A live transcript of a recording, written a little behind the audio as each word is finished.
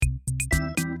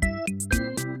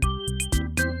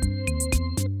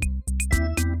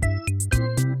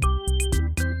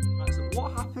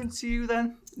happened to you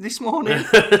then this morning?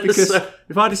 Because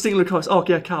if I distinctly recall,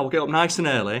 Carl, we'll get up nice and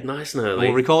early.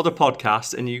 We'll record a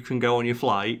podcast and you can go on your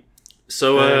flight.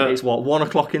 So it's 1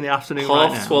 o'clock in the afternoon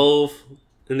right now? 12:30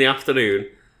 in the afternoon,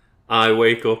 I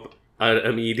wake up and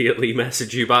immediately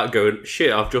message you back going,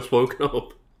 shit, I've just woken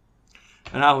up.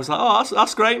 And I was like, oh,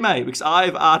 that's great, mate, because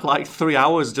I've had like 3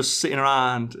 hours just sitting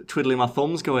around twiddling my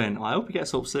thumbs going, I hope he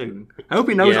gets up soon. I hope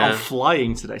he knows I'm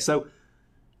flying today. So,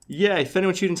 yeah, if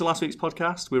anyone tuned into last week's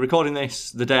podcast, we're recording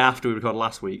this the day after we recorded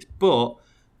last week's, but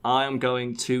I am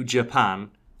going to Japan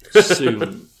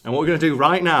soon. And what we're going to do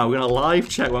right now, we're going to live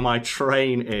check where my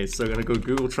train is. So we're going to go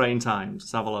Google train times.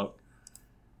 Let's have a look.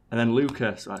 And then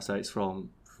Lucas, right, so it's from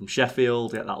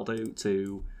Sheffield, yeah, that'll do,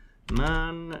 to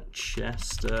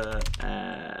Manchester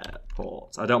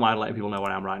Airport. I don't mind letting people know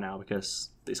where I am right now because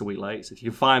it's a week late. So if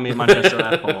you can find me at Manchester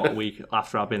Airport a week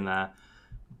after I've been there,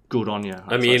 good on you.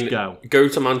 Let's go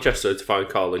to Manchester to find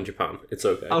Carl in Japan. It's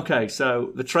okay. Okay,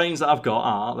 so the trains that I've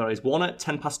got there is one at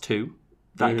 2:10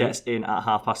 that gets in at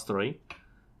 3:30,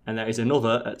 and there is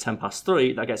another at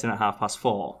 3:10 that gets in at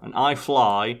 4:30, and I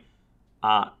fly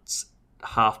at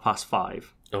 5:30.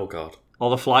 Oh God! Well,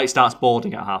 the flight starts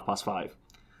boarding at 5:30.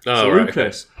 Oh, so right,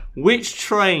 Lucas, which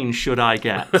train should I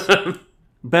get?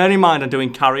 Bear in mind I'm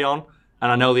doing carry-on,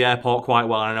 and I know the airport quite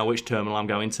well, and I know which terminal I'm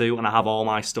going to, and I have all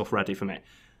my stuff ready for me.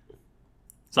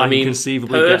 So I can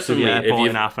conceivably get to the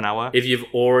airport in half an hour. If you've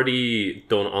already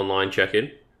done online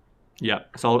check-in. Yeah,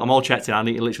 so I'm all checked in. I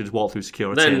need to literally just walk through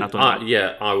security, and I've done that.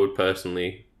 Yeah, I would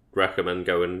personally recommend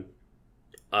going,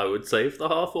 I would say, for the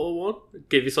 1:30.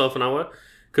 Give yourself an hour.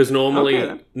 Because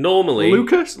normally...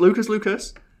 Lucas,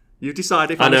 you've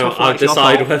decided... I've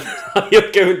decided whether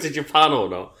you're going to Japan or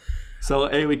not. So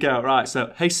here we go. Right,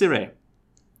 so, hey Siri.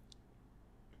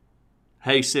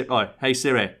 Hey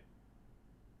Siri.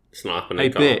 It's not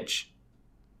happening. Hey bitch.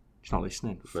 She's not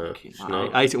listening. No, she's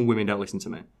not. I hate it when women don't listen to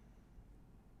me.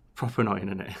 Proper annoying,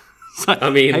 isn't it? Like,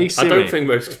 hey, Siri. I don't think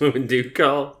most women do,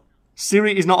 Carl.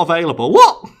 Siri is not available.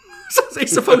 What?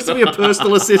 It's supposed to be a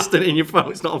personal assistant in your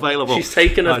phone. It's not available. She's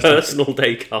taking a personal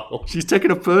day, Carl. She's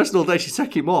taking a personal day. She's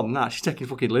taking more than that. She's taking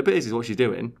fucking liberties is what she's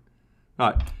doing.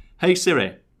 Right. Hey,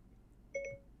 Siri.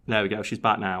 There we go. She's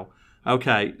back now.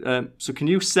 Okay. So can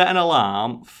you set an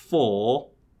alarm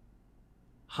for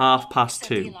 2:30? Set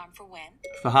the alarm for when?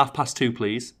 For 2:30,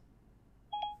 please.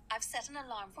 I've set an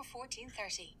alarm for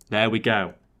 14:30. There we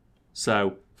go.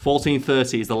 So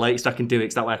 14:30 is the latest I can do it,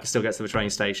 because that way I can still get to the train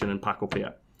station and pack up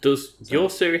here. Does your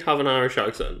Siri have an Irish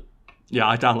accent? Yeah,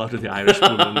 I downloaded the Irish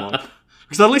woman one.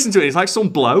 Because I listened to it, it's like some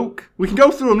bloke. We can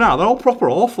go through them now. They're all proper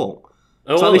awful.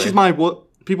 Oh, so this is my work.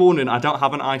 People wondering, I don't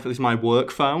have an iPhone. This is my work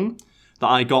phone that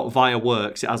I got via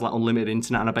work. So it has like unlimited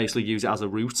internet, and I basically use it as a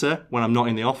router when I'm not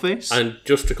in the office. And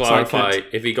just to clarify,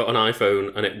 if he got an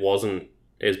iPhone and it wasn't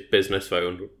his business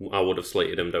phone, I would have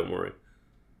slated him, don't worry.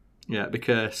 Yeah,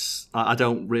 because I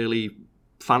don't really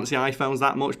fancy iPhones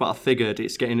that much, but I figured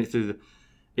it's getting it through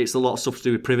it's a lot of stuff to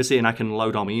do with privacy, and I can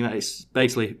load on my email. It's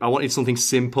basically, I wanted something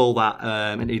simple that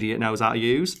an idiot knows how to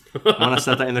use. And when I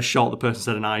said that in the shot, the person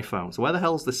said an iPhone. So where the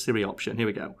hell's the Siri option? Here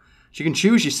we go. So you can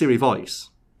choose your Siri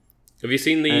voice. Have you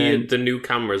seen the new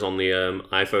cameras on the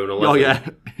iPhone 11? Oh yeah,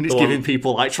 and it's giving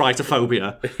people like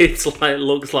tritophobia. It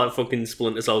looks like fucking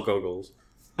Splinter Cell goggles.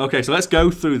 Okay, so let's go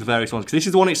through the various ones, because this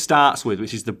is the one it starts with,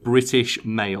 which is the British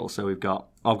Mail. So I've got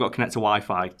to connect to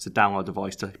Wi-Fi to download the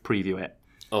voice to preview it.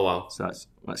 Oh wow! So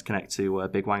let's connect to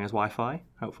Big Wanger's Wi-Fi.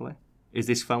 Hopefully, is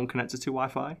this phone connected to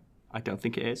Wi-Fi? I don't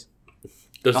think it is.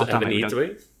 Does it ever need to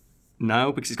be?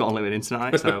 No, because it's got unlimited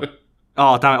internet. So,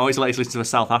 oh damn it! Always let us listen to the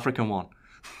South African one.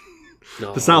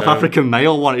 No, the South African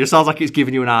Mail one. It just sounds like it's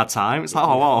giving you an hard time. It's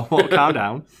like, what? Calm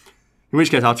down. In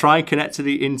which case, I'll try and connect to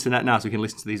the internet now so we can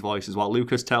listen to these voices while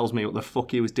Lucas tells me what the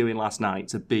fuck he was doing last night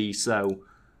to be so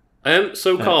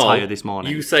Carl, tired this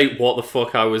morning. You say what the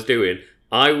fuck I was doing.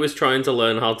 I was trying to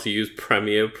learn how to use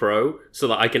Premiere Pro so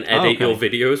that I can edit your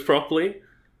videos properly.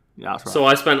 Yeah, that's right. So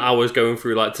I spent hours going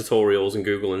through like tutorials and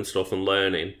Google and stuff and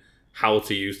learning how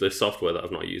to use this software that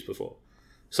I've not used before.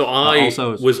 So I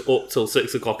was up till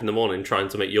 6 o'clock in the morning trying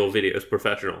to make your videos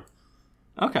professional.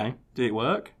 Okay. Did it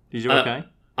work? Did you do okay?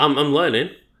 I'm learning.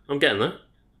 I'm getting there.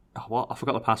 Oh, what? I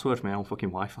forgot the password for my own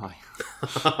fucking Wi-Fi.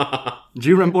 Do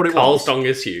you remember what it Carl's was? Dong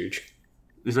is huge.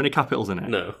 Is there any capitals in it?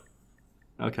 No.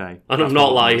 Okay. And I'm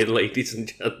not lying, ladies and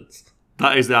gents.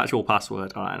 That is the actual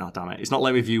password. All right, no, damn it. It's not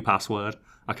letting me view password.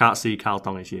 I can't see Carl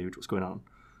Dong is huge. What's going on?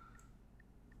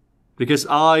 Because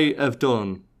I have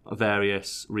done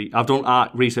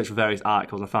research for various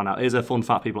articles and I found out, here's a fun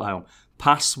fact, people at home.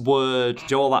 Password, do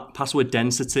you know all that password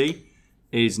density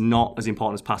is not as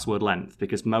important as password length,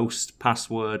 because most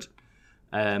password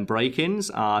break-ins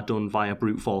are done via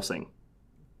brute forcing.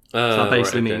 So that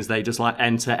basically means they just like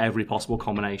enter every possible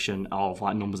combination of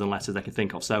like numbers and letters they can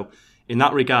think of. So in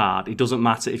that regard, it doesn't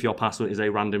matter if your password is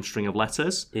a random string of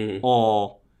letters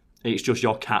or it's just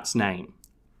your cat's name.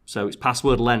 So its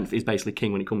password length is basically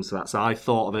king when it comes to that. So I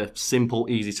thought of a simple,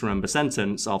 easy to remember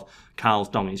sentence of Carl's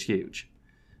dong is huge.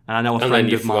 And I know a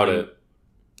friend of mine.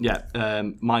 Yeah,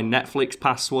 my Netflix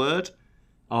password,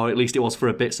 or at least it was for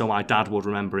a bit, so my dad would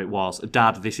remember it was,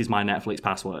 Dad, this is my Netflix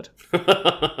password.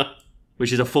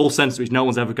 Which is a full sentence which no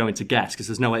one's ever going to guess, because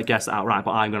there's no way to guess it outright,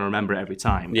 but I'm going to remember it every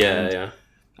time. Yeah.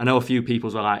 I know a few people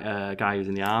were like a guy who's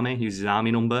in the army, he uses his army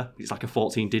number. It's like a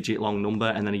 14-digit long number,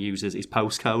 and then he uses his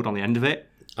postcode on the end of it.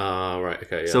 Right,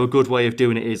 okay, yeah. So a good way of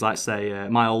doing it is, like, say,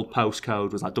 my old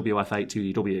postcode was like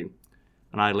WF82DW,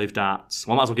 and I lived at,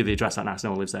 well, I might as well give the address out now, so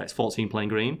no one lives there. It's 14 Plain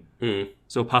Green.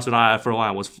 So the password I had for a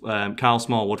while was Carl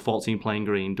Smallwood, 14 Plain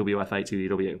Green,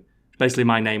 WF82DW. Basically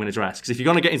my name and address, because if you're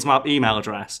going to get into my email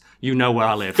address, you know where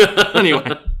I live. Anyway,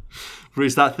 but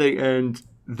it's that thing, and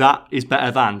that is better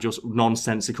than just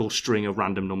nonsensical string of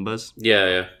random numbers.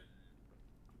 Yeah.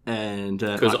 And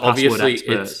because like obviously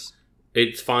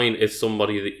it's fine if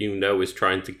somebody that you know is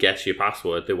trying to guess your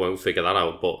password, they won't figure that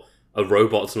out, but a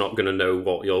robot's not going to know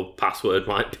what your password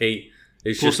might be.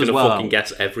 It's just going to fucking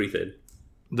guess everything.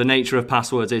 The nature of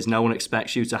passwords is no one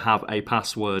expects you to have a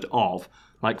password of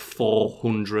like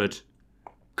 400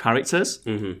 characters.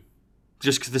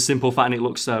 Just because the simple fact, and it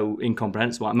looks so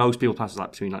incomprehensible. Like most people passwords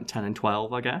like between like 10 and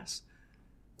 12, I guess.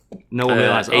 No one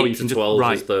realizes. 8 to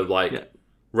 12 is the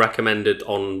recommended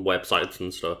on websites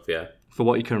and stuff. Yeah. For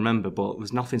what you can remember, but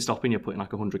there's nothing stopping you putting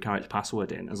like a 100-character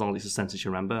password in, as long as it's a sentence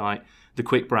you remember. Like the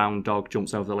quick brown dog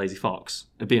jumps over the lazy fox.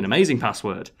 It'd be an amazing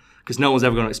password because no one's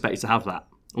ever going to expect you to have that.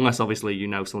 Unless, obviously, you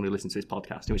know someone who listens to this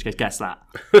podcast, in which case, guess that.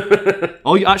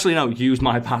 Oh, you actually know, use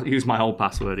my old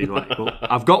password either way.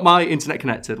 But I've got my internet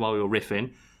connected while we were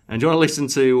riffing. And do you want to listen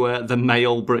to the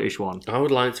male British one? I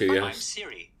would like to, yes. I'm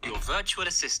Siri, your virtual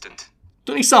assistant.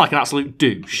 Doesn't he sound like an absolute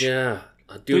douche? Yeah,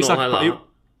 I do not like that. Are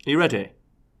you ready?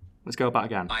 Let's go back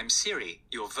again. I'm Siri,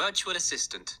 your virtual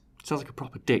assistant. Sounds like a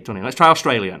proper dick, doesn't he? Let's try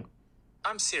Australian.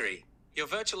 I'm Siri, your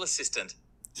virtual assistant.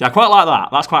 See, I quite like that.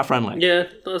 That's quite friendly. Yeah,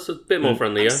 that's a bit more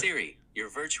friendly, yeah. I'm Siri, your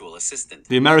virtual assistant.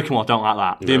 The American one, don't like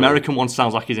that. The American one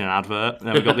sounds like he's in an advert.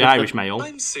 Then we've got the Irish male.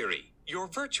 I'm Siri, your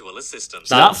virtual assistant.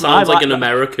 That sounds like an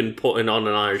American putting on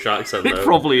an Irish accent, though. It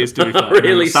probably is, to be fair.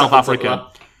 Really South African.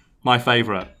 Like my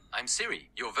favourite. I'm Siri,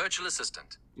 your virtual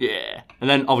assistant. Yeah. And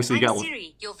then, obviously, you get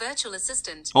Siri, your virtual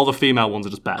assistant. all the female ones are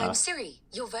just better. I'm Siri,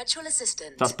 your virtual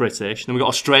assistant. That's British. Then we've got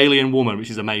Australian woman, which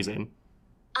is amazing.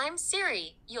 I'm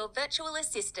Siri, your virtual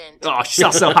assistant. Oh, she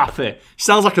sounds so happy. She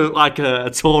sounds like a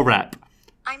tour rep.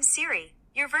 I'm Siri,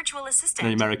 your virtual assistant.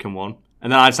 The American one.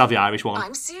 And then I just have the Irish one.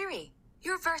 I'm Siri,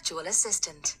 your virtual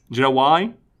assistant. Do you know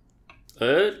why?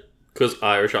 Because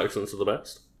Irish accents are the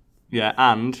best. Yeah,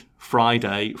 and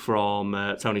Friday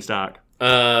from Tony Stark.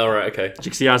 Right, okay.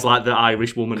 Because he has like the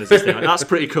Irish woman as his thing. Like, that's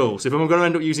pretty cool. So if I'm going to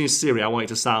end up using Siri, I want it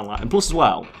to sound like... And plus as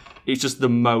well, it's just the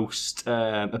most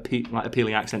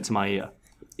appealing accent to my ear.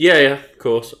 Yeah, of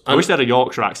course. I wish they had a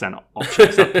Yorkshire accent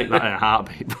option, so I'd pick that in a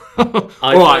heartbeat.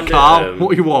 Alright, Carl,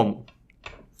 what do you want?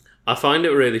 I find it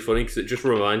really funny because it just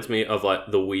reminds me of like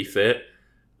the Wii Fit.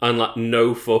 And like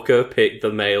no fucker picked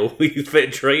the male Wii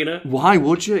Fit trainer. Why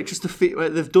would you? Just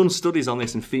they've done studies on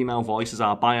this, and female voices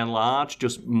are by and large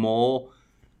just more.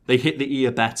 They hit the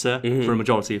ear better for a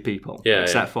majority of people. Yeah,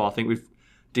 except for I think we've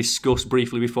discussed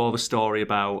briefly before the story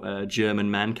about German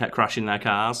men kept crashing their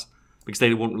cars because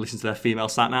they wouldn't listen to their female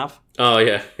sat nav. Oh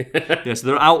yeah, yeah. So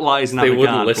there are outliers in that regard. They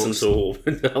wouldn't listen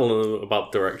to tell them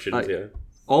about directions. Yeah,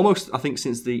 almost I think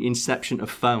since the inception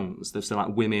of phones, they've said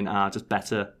like women are just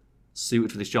better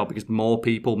suited for this job because more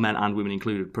people, men and women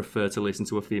included, prefer to listen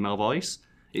to a female voice.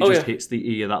 It just hits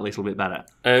the ear that little bit better.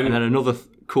 And then another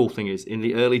cool thing is, in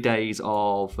the early days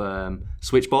of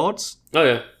switchboards,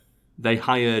 they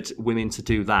hired women to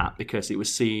do that because it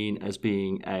was seen as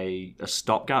being a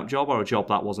stopgap job or a job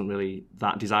that wasn't really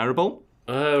that desirable.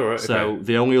 Oh, right. So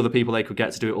the only other people they could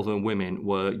get to do it other than women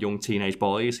were young teenage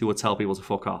boys who would tell people to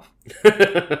fuck off.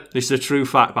 This is a true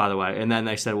fact, by the way. And then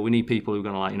they said, well, we need people who are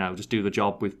going to, just do the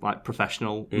job with,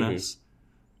 professionalness.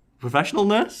 Mm-hmm.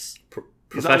 Professionalness?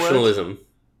 Professionalism.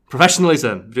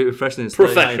 Professionalism.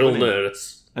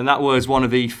 Professionalness. And that was one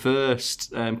of the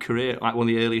first one of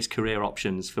the earliest career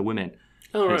options for women.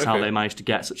 Oh, right. It's how they managed to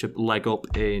get such a leg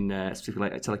up in specifically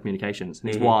telecommunications.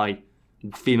 And it's why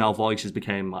female voices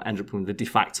ended up becoming the de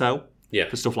facto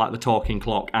for stuff like the talking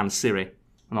clock and Siri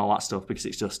and all that stuff because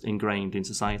it's just ingrained in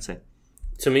society.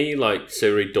 To me,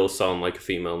 Siri does sound like a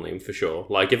female name for sure.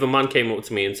 Like, if a man came up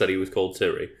to me and said he was called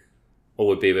Siri, Or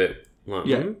would be a bit like,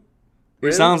 Yeah. really?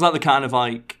 It sounds like the kind of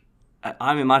like,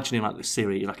 I'm imagining like the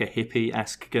Siri, like a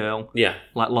hippie-esque girl. Yeah.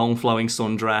 Like long flowing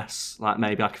sundress, like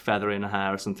maybe like a feather in her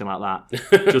hair or something like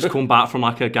that. Just come back from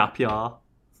like a gap year.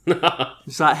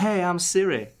 It's like, hey, I'm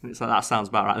Siri. And it's like, that sounds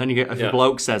about right. And then you get, if a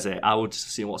bloke says it, I would just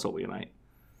assume, what's up with you, mate?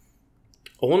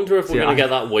 I wonder if we're going to get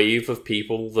that wave of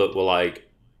people that were like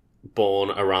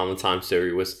born around the time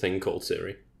Siri was a thing called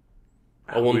Siri.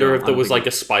 I wonder if there was like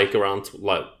a spike around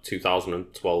like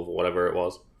 2012 or whatever it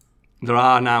was. There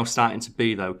are now starting to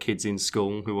be, though, kids in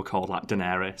school who are called like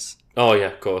Daenerys. Oh, yeah,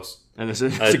 of course. And there's a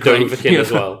great Dovahkiin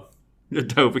as well.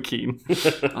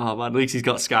 Dovahkiin. Oh, man, at least he's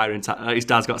got Skyrim. His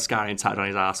dad's got Skyrim tattooed on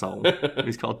his arsehole.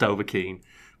 He's called Dovahkiin.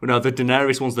 But no, the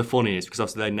Daenerys one's the funniest because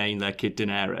obviously they named their kid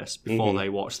Daenerys before they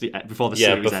watched before the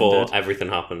series before ended. everything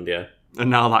happened, yeah.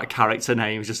 And now that character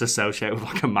name is just associated with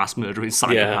like a mass murdering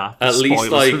psychopath. Yeah, at least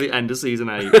Spoilers like for the end of season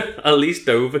 8. At least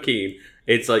Dovahkiin,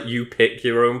 it's like you pick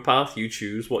your own path, you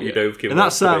choose what your Dovahkiin and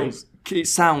that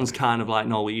sounds kind of like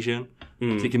Norwegian, so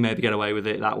you can maybe get away with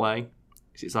it that way.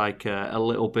 It's like a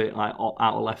little bit like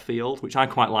out of left field, which I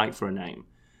quite like for a name.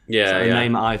 Yeah, A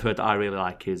name that I've heard that I really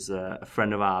like is a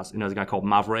friend of ours. You know, there's a guy called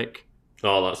Maverick.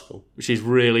 Oh, that's cool. Which is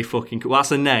really fucking cool.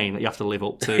 That's a name that you have to live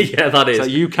up to. Yeah, that is. So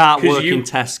you can't work in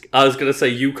Tesco. I was going to say,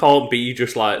 you can't be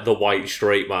just like the white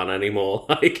straight man anymore.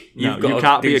 Like, you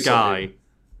can't be a guy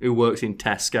who works in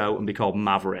Tesco and be called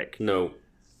Maverick. No.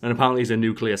 And apparently he's a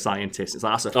nuclear scientist. It's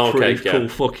like, that's a pretty cool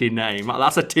fucking name.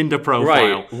 That's a Tinder profile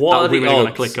right. What that we're going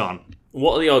to click on.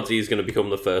 What are the odds he's going to become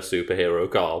the first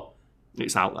superhero, Carl?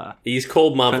 It's out there. He's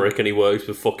called Maverick and he works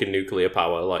with fucking nuclear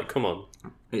power. Like, come on.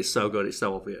 It's so good. It's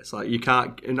so obvious. Like, you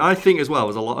can't... And I think as well,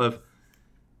 there's a lot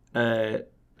of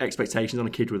expectations on a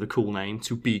kid with a cool name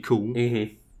to be cool.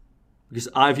 Mm-hmm. Because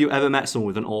have you ever met someone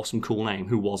with an awesome, cool name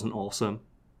who wasn't awesome?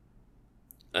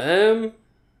 It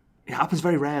happens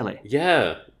very rarely.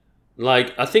 Yeah.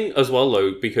 Like, I think as well,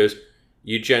 though, because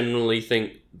you generally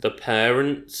think the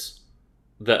parents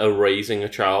that are raising a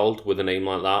child with a name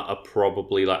like that are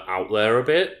probably, like, out there a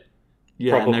bit.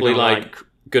 Yeah, probably, like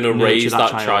gonna raise that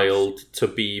child to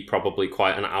be probably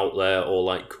quite an out there or,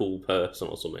 like, cool person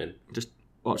or something. Just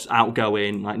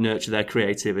outgoing, like, nurture their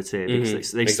creativity.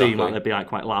 Because they seem like they'd be, like,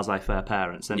 quite laissez-faire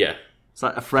parents. And yeah. It's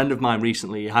like a friend of mine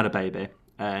recently had a baby,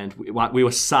 and we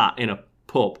were sat in a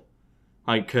pub,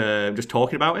 like just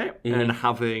talking about it and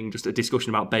having just a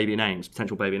discussion about baby names,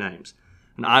 potential baby names.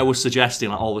 And I was suggesting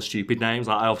like all the stupid names.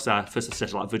 Like I first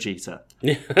suggested like Vegeta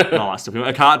and all that stuff.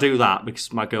 I can't do that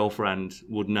because my girlfriend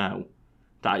would know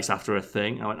that it's after a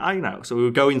thing. I went, I know. So we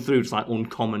were going through just like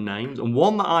uncommon names, and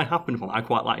one that I happened upon I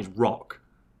quite like is Rock.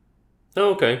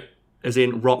 Oh, okay. As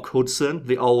in Rock Hudson,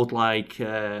 the old like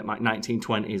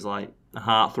 1920s like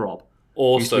heartthrob.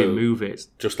 Also, used to be in movies,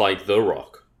 just like The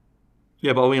Rock.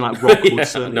 Yeah, but I mean, like, Rock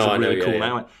Hudson no, is a really cool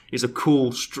name. It's a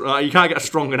cool... you can't get a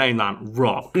stronger name than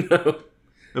Rock. No.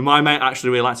 And my mate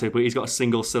actually really likes it, but he's got a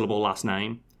single-syllable last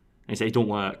name. And he said it don't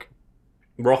work.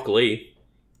 Rock Lee.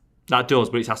 That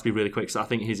does, but it has to be really quick. So I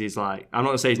think his is like... I'm not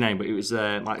going to say his name, but it was,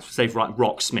 like, say, like,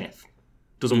 Rock Smith.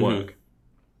 Doesn't work.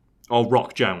 Or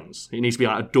Rock Jones. It needs to be,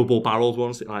 like, a double-barreled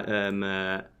one. So like, I'm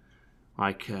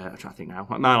trying to think now.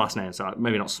 Like, my last name, so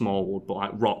maybe not Smallwood, but,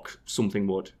 like, Rock something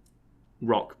Wood.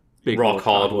 Rock... Big Rock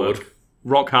Hardwood.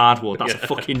 Rock Hardwood. That's a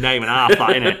fucking name and a half, that,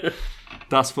 innit?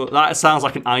 That sounds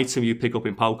like an item you pick up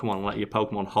in Pokemon and let your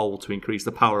Pokemon hold to increase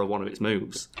the power of one of its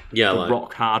moves. Yeah, like...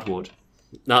 Rock Hardwood.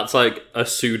 That's like a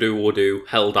pseudo-Woodoo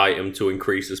held item to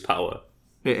increase his power.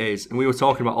 It is. And we were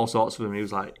talking about all sorts of them. He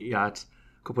was like, he had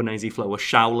a couple of names he flew.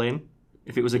 Shaolin.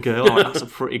 If it was a girl, I'm like, that's a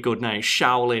pretty good name.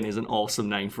 Shaolin is an awesome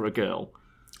name for a girl.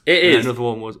 It is. Another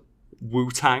one was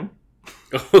Wu-Tang.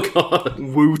 Oh, God.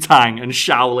 Wu-Tang and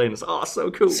Shaolin. Oh, so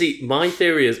cool. See, my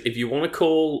theory is if you want to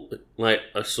call like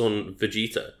a son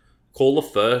Vegeta, call the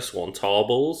first one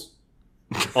Tarballs,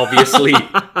 obviously.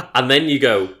 And then you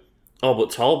go, oh, but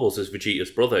Tarballs is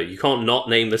Vegeta's brother. You can't not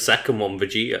name the second one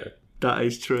Vegeta. That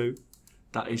is true.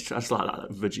 That is true. That's like that,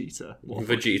 Vegeta.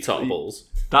 Vegeta Tarballs.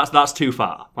 That's too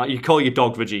far. Like, you call your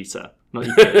dog Vegeta, not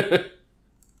your kid.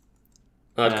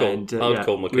 I'd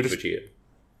call my kid Vegeta.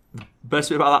 Best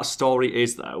bit about that story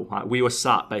is, though, like, we were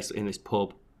sat basically in this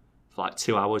pub for like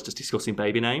 2 hours just discussing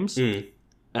baby names.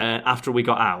 After we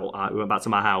got out, we went back to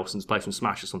my house and played some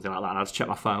Smash or something like that, and I just checked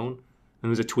my phone, and there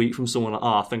was a tweet from someone like,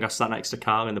 I think I sat next to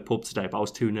Carl in the pub today, but I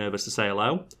was too nervous to say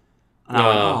hello. And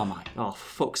I went, for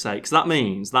fuck's sake. So that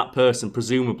means that person,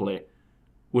 presumably,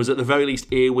 was at the very least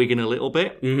earwigging a little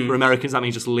bit. For Americans, that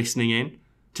means just listening in.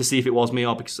 to see if it was me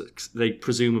or because they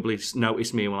presumably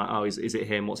noticed me and were like, oh, is it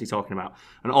him? What's he talking about?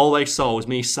 And all they saw was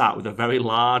me sat with a very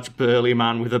large, burly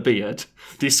man with a beard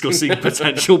discussing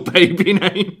potential baby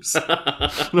names.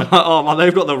 Oh, man,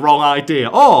 they've got the wrong idea.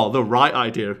 Oh, the right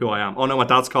idea of who I am. Oh, no, my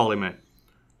dad's calling me.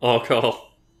 Oh, God.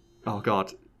 Oh,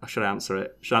 God. Should I answer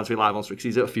it? Should I answer it live on stream? Because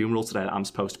he's at a funeral today that I'm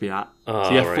supposed to be at. Oh,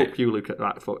 so, yeah, right. fuck you, Luke.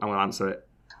 Right, fuck, I'm going to answer it.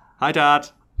 Hi, Dad.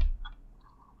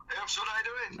 Hey, so how are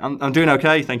you doing? I'm doing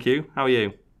okay, thank you. How are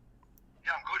you?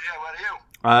 Yeah, I'm good, yeah. Where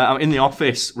are you? I'm in the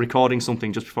office recording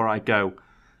something just before I go.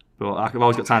 But I've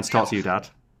always got time to talk to you, Dad.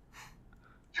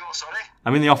 You're sorry?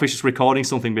 I'm in the office just recording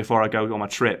something before I go on my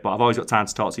trip, but I've always got time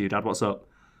to talk to you, Dad. What's up?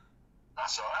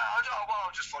 That's all right. I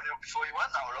was just phoning up before you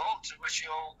went, that were all, to wish you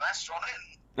all the best on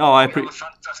it. Oh, I Have a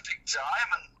fantastic time,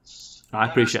 and I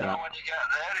appreciate that. when you get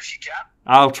there, if you can.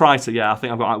 I'll try to, yeah. I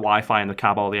think I've got like Wi-Fi in the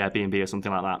cab or the Airbnb or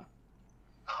something like that.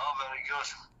 Oh, very good.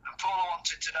 And Paula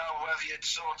wanted to know whether you'd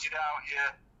sorted out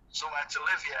your somewhere to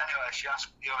live yet. Anyway, she asked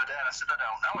me the other day, and I said, I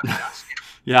don't know. I did ask you.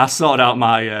 Yeah, I sorted out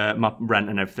my rent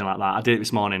and everything like that. I did it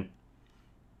this morning.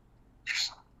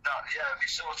 Have you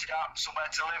sorted out somewhere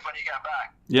to live when you get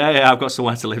back? Yeah, I've got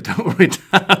somewhere to live. Don't worry,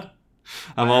 Dad.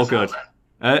 I'm all good.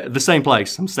 The same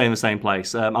place. I'm staying in the same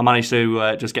place. I managed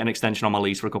to just get an extension on my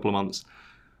lease for a couple of months.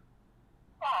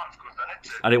 Oh, that's good then,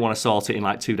 isn't it? I didn't want to sort it in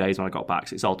like 2 days when I got back,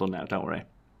 so it's all done now. Don't worry.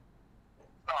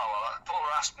 Oh, well, Paula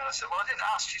asked me, and I said, well, I didn't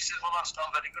ask. She said, well, that's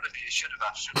not very good of you. You should have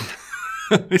asked, shouldn't you?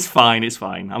 It's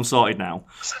fine. I'm sorted now.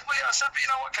 I said, but you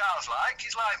know what Carl's like?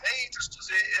 He's like me. He just does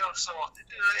it. He'll sort it.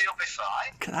 He'll be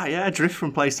fine. Look at that, yeah, drift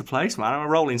from place to place, man. I'm a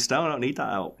rolling stone. I don't need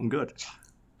that help. I'm good.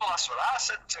 Well, that's what I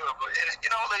said to her. But you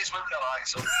know what these women are like,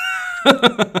 so.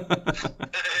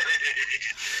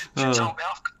 She told me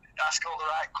off. Ask all the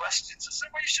right questions. I said,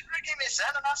 well, you should ring him his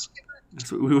head and ask him.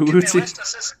 That's what we were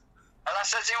I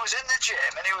said he was in the gym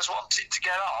and he was wanting to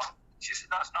get on. She said,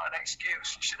 that's not an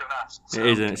excuse. You should have asked. So, It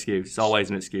is an excuse. It's always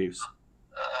an excuse.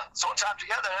 so what time do you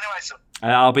get there anyway, son?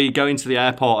 I'll be going to the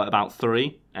airport at about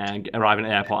 3 and arriving at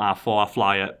the airport at 4. I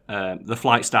fly at the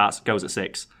flight goes at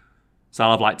 6, so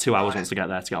I'll have like 2 hours once I get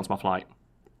there to get onto my flight.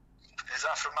 Is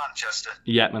that from Manchester?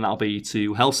 Yep, and that'll be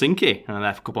to Helsinki, and I'm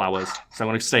there for a couple hours. So I'm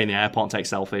going to stay in the airport and take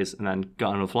selfies, and then get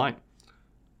on another flight.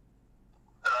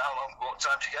 What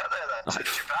time do you get there then? To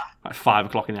Japan? Like 5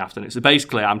 o'clock in the afternoon. So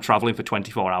basically, I'm travelling for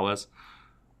 24 hours.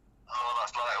 Oh,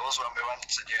 that's like us when we went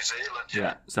to New Zealand.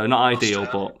 Yeah, so not ideal,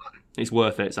 Australia. but it's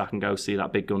worth it, so I can go see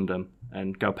that big Gundam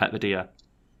and go pet the deer.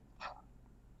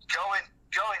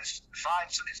 Going's fine,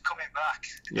 so it's coming back.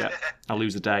 Yeah, I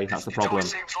lose a day. That's the problem. It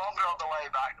always seems longer on the way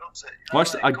back, doesn't it? Well,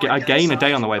 actually, I gain a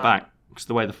day on the way back because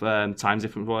the way the time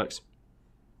difference works.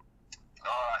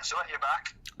 Alright, so when you're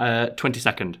back?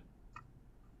 22nd.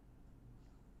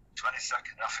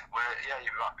 22nd, I think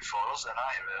you're back before us then,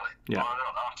 aren't you, really? Yeah. Well, I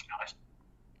don't know, to be honest.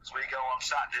 Because we go on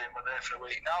Saturday and we're there for a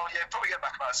week. No, probably get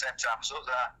back about the same time as us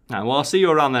there. Well, I'll see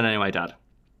you around then anyway, Dad.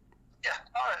 Yeah,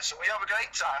 alright, so we have a great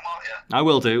time, won't you? I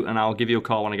will do, and I'll give you a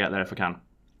call when I get there if I can.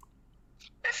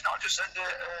 If not, just send a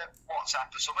WhatsApp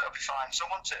or something, it'll be fine, so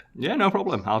won't it? Yeah, no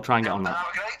problem. I'll try and get on And that.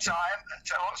 have a great time and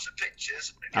take lots of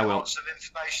pictures and I get will. lots of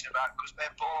information about because me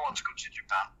and Paul want to come to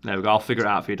Japan. There we go. I'll figure it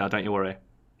out for you, Dad. Don't you worry.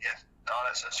 Yeah.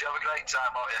 Alright, so you have a great time,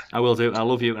 won't you? I will do. I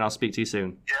love you, and I'll speak to you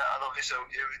soon. Yeah, I love you, so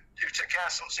you take care,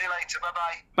 son. See you later.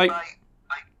 Bye. Bye-bye.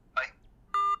 Bye.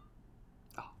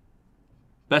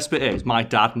 Best bit is, my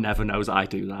dad never knows I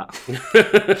do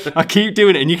that. I keep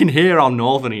doing it, and you can hear how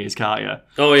northern he is, can't you?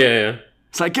 Oh, yeah.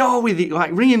 It's like, go with it,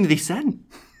 like, ring him this then.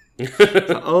 Like,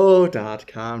 oh, Dad,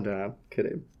 calm down. Kid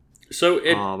him. So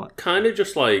it kind of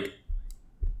just like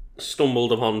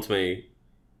stumbled upon to me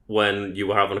when you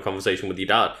were having a conversation with your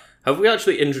dad. Have we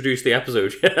actually introduced the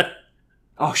episode yet?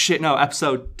 Oh, shit, no,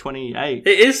 episode 28.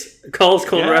 It is Carl's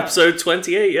Corner Yeah. episode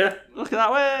 28, yeah. Look at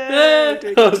that way.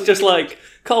 Yeah. I was just like,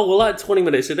 Carl, we're like 20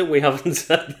 minutes in and we haven't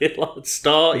said the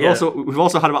start yet. We've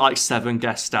also had about like 7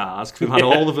 guest stars. 'Cause we've had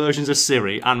all the versions of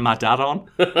Siri and my dad on.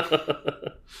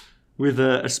 With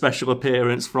a special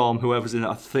appearance from whoever's in it.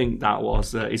 I think that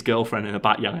was his girlfriend in the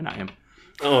back yelling at him.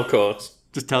 Oh, of course.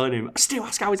 Just telling him, still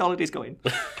ask how his holiday's going.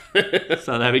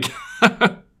 So there we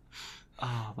go.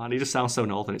 Oh, man, he just sounds so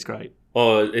northern. It's great.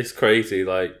 Oh, it's crazy.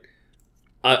 Like,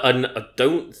 I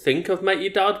don't think I've met your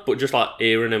dad, but just like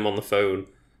hearing him on the phone,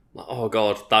 like, oh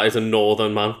god, that is a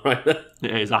northern man right there.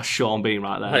 It is. That's Sean Bean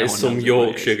right there. That is some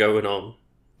Yorkshire going on.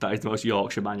 That is the most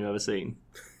Yorkshire man you've ever seen.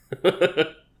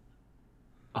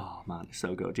 Oh, man, it's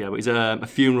so good. Yeah, but it's a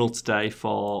funeral today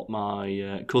for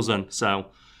my cousin, so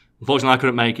unfortunately I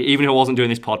couldn't make it. Even if I wasn't doing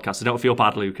this podcast, I don't feel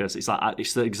bad, Lucas. It's like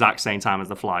it's the exact same time as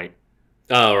the flight.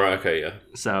 Oh, right, okay, yeah.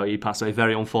 So he passed away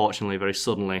very unfortunately, very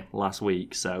suddenly last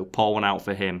week. So pour one out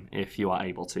for him if you are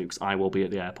able to, because I will be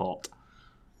at the airport.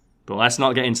 But let's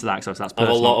not get into that, because that's I have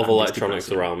personal. a lot of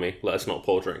electronics around me. Let us not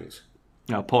pour drinks.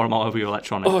 No, pour them all over your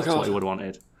electronics. Oh, That's God. what you would have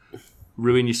wanted.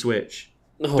 Ruin your Switch.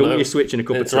 Oh, Dump no. your Switch in a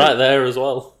cup of It's tea. right there as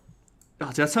well.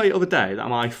 Oh, did I tell you the other day that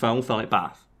my phone fell in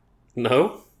bath?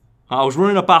 No? I was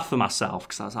running a bath for myself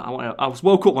because I was like, I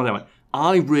woke up one day and went,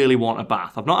 I really want a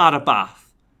bath. I've not had a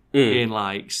bath in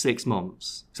like 6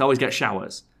 months. Because I always get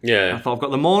showers. Yeah. And I thought, I've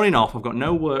got the morning off. I've got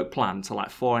no work planned till like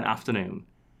 4 in the afternoon.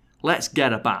 Let's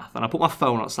get a bath. And I put my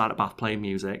phone outside the bath playing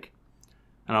music.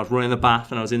 And I was running the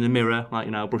bath and I was in the mirror, like,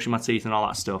 you know, brushing my teeth and all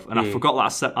that stuff. And I forgot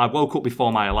that I woke up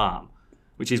before my alarm,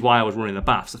 which is why I was running the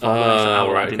bath. So I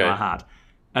thought, I didn't know I had.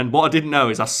 And what I didn't know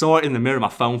is I saw it in the mirror, my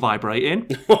phone vibrating.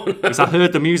 Because I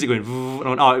heard the music going, and I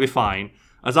went, oh, it'll be fine.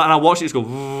 And I watched it just go,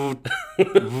 and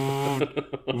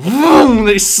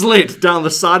it slid down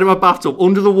the side of my bathtub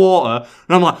under the water.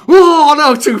 And I'm like, oh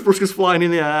no, toothbrush goes flying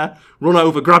in the air. Run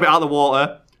over, grab it out of the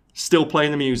water, still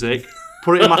playing the music.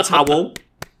 Put it in my towel,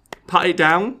 pat it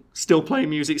down, still playing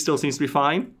music, still seems to be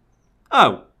fine.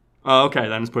 Oh, okay,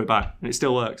 then just put it back. And it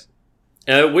still works.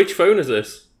 Which phone is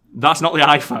this? That's not the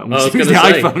iPhone. I was If it was the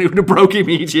iPhone, it would have broke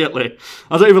immediately.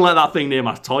 I don't even let that thing near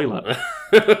my toilet.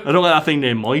 I don't let that thing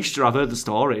near moisture. I've heard the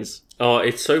stories. Oh,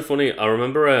 it's so funny. I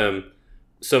remember,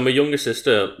 so my younger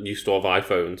sister used to have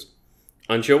iPhones,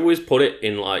 and she always put it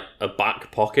in, like, a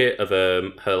back pocket of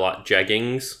her, like,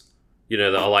 jeggings. You know,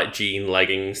 that are, like, jean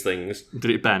leggings things.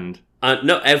 Did it bend? And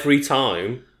not every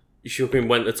time she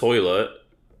went to the toilet,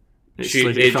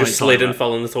 it just slid and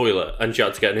fell in the toilet, and she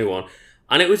had to get a new one.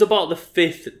 And it was about the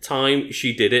 5th time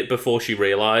she did it before she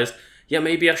realised, yeah,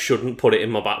 maybe I shouldn't put it in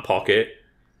my back pocket.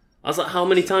 I was like, how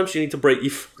many times do you need to break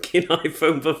your fucking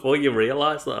iPhone before you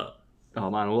realise that? Oh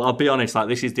man, well I'll be honest, like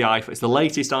this is the iPhone. It's the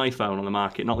latest iPhone on the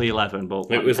market, not the 11, but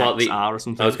like it was like the XR or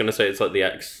something. I was going to say it's like the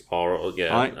XR or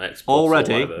X Plus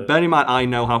already. or whatever. Bear in mind, I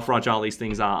know how fragile these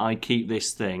things are. I keep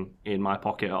this thing in my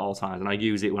pocket at all times, and I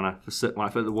use it when I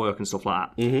for the work and stuff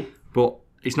like that. Mm-hmm. But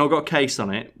it's not got a case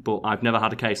on it. But I've never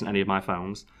had a case on any of my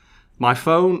phones. My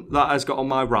phone that has got on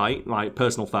my right, my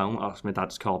personal phone, my dad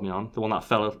just called me on, the one that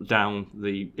fell down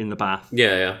in the bath.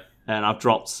 Yeah. And I've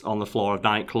dropped on the floor of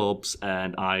nightclubs,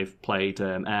 and I've played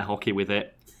air hockey with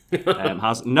it.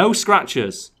 Has no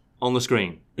scratches on the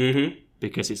screen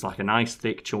because it's like a nice,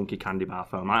 thick, chunky candy bar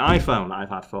phone. My iPhone I've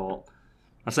had for,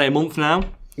 I'd say a month now.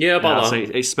 Yeah, about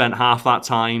that. It's spent half that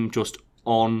time just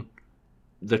on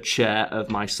the chair of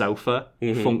my sofa,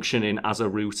 functioning as a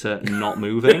router, not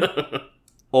moving.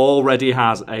 Already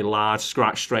has a large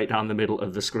scratch straight down the middle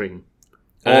of the screen.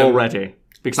 Already.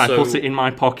 Because I put it in my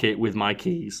pocket with my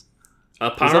keys.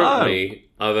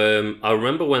 Apparently, I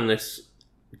remember when this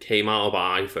came out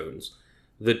about iPhones,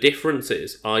 the difference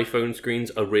is iPhone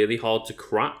screens are really hard to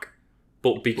crack,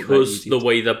 but because the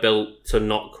way they're built to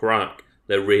not crack,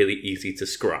 they're really easy to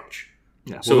scratch.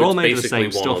 Yeah, so we're all it's made of the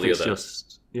basically same one or stuff. the It's other.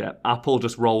 just, Apple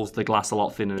just rolls the glass a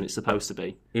lot thinner than it's supposed to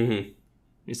be. Mm-hmm.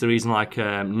 It's the reason, like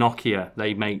Nokia,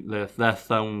 they make their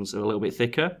phones a little bit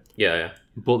thicker. Yeah.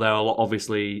 But they're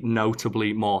obviously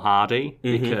notably more hardy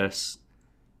because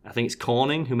I think it's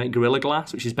Corning who make Gorilla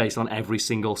Glass, which is based on every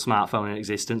single smartphone in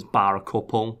existence, bar a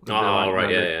couple.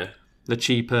 The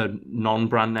cheaper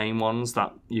non-brand name ones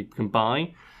that you can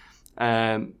buy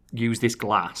use this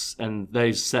glass, and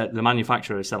they've said, the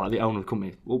manufacturer said, like the owner of the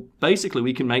company, well, basically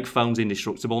we can make phones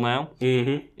indestructible now.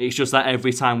 Mm-hmm. It's just that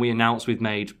every time we announce we've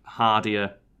made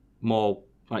hardier, more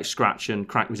like scratch and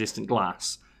crack resistant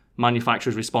glass,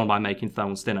 manufacturers respond by making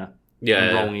phones thinner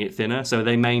and rolling it thinner. So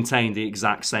they maintain the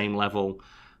exact same level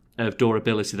of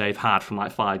durability they've had from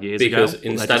like 5 years ago. Because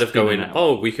instead of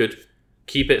going, we could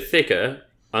keep it thicker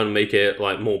and make it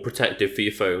like more protective for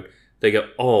your phone, they go,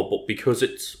 but because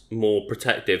it's more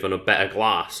protective and a better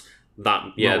glass,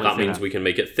 that means we can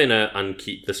make it thinner and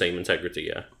keep the same integrity.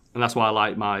 Yeah. And that's why I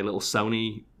like my little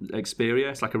Sony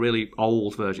Xperia. It's like a really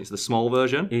old version. It's the small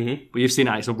version. Mm-hmm. But you've seen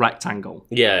it, it's a rectangle.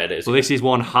 Yeah, it is. So this is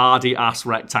one hardy-ass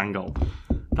rectangle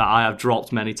that I have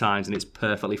dropped many times, and it's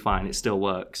perfectly fine. It still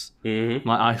works. Mm-hmm.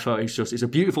 My iPhone is it's a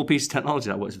beautiful piece of technology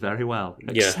that works very well,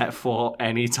 except for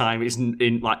any time it's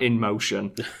in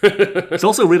motion. It's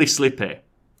also really slippy.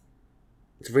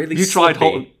 It's really Have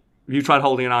slippy. you tried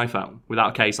holding an iPhone without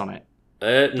a case on it?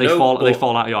 They No,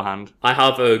 fall out of your hand. I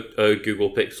have a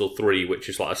Google Pixel 3, which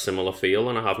is like a similar feel,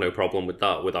 and I have no problem with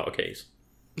that without a case.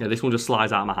 Yeah, this one just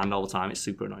slides out of my hand all the time. It's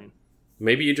super annoying.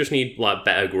 Maybe you just need like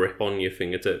better grip on your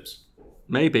fingertips.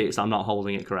 Maybe it's I'm not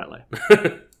holding it correctly.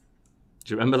 Do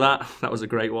you remember that? That was a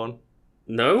great one.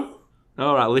 No?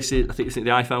 All right, well, I think it's the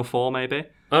iPhone 4 maybe.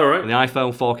 All right. When the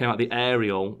iPhone 4 came out, the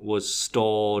aerial was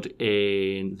stored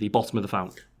in the bottom of the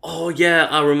phone. Oh, yeah,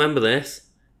 I remember this.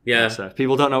 Yeah. So if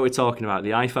people don't know what we're talking about,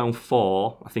 the iPhone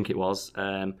 4, I think it was,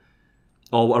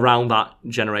 or around that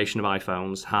generation of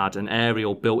iPhones, had an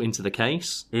aerial built into the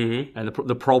case. Mm-hmm. And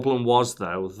the problem was,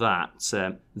 though,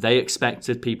 that they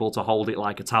expected people to hold it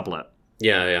like a tablet.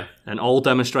 Yeah. And all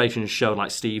demonstrations showed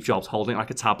like Steve Jobs holding it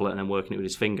like a tablet and then working it with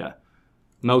his finger.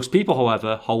 Most people,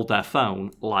 however, hold their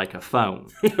phone like a phone.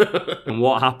 And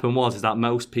what happened is that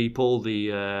most people,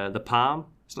 the palm,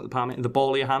 it's not the palm, the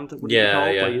ball of your hand,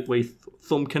 where your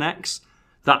thumb connects,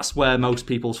 that's where most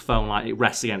people's phone, like, it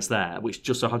rests against there, which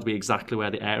just so happened to be exactly where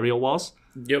the aerial was.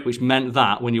 Yep. Which meant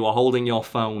that when you were holding your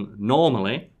phone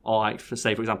normally, or like,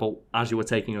 say, for example, as you were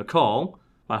taking a call,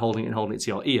 by holding it to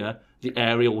your ear, the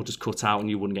aerial would just cut out and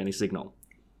you wouldn't get any signal.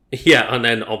 Yeah, and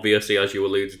then obviously, as you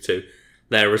alluded to,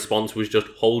 their response was just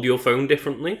hold your phone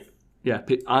differently. Yeah,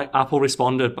 Apple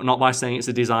responded, but not by saying it's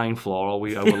a design flaw or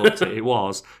we overlooked it. It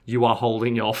was, you are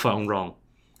holding your phone wrong.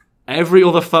 Every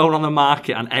other phone on the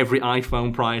market and every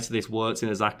iPhone prior to this worked in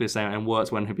exactly the same and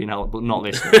worked when it had been out, but not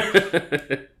this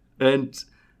one. And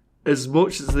as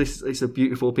much as this, it's a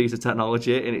beautiful piece of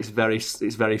technology and it's very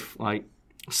like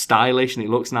stylish and it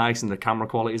looks nice and the camera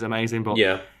quality is amazing, but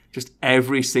just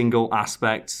every single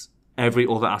aspect, every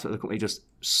other aspect of the company just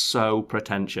so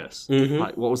pretentious. Mm-hmm.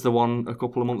 Like, what was the one a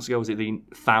couple of months ago? Was it the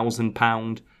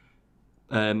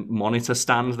 £1,000 monitor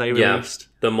stand they released? Yeah,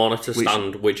 the monitor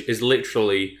stand, which is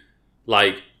literally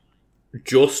like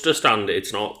just a stand.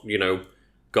 It's not,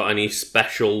 got any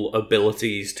special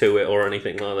abilities to it or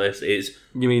anything like this.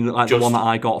 You mean like the one that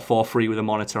I got for free with a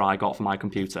monitor I got for my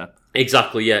computer?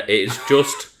 Exactly, yeah. It's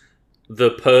just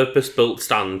the purpose-built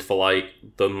stand for like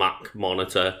the Mac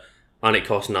monitor, and it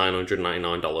costs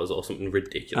 $999 or something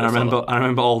ridiculous. And I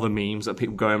remember all the memes that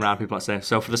people going around, people like saying,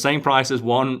 so for the same price as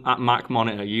one Mac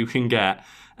monitor, you can get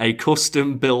a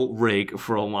custom-built rig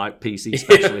from like PC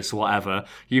Specialists or whatever.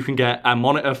 You can get a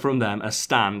monitor from them, a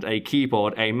stand, a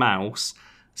keyboard, a mouse,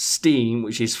 Steam,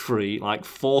 which is free, like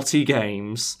 40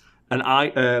 games, and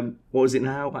what is it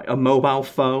now? Like a mobile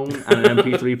phone and an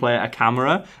MP3 player, a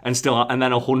camera, and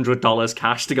then $100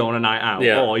 cash to go on a night out,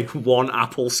 or one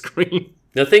Apple screen.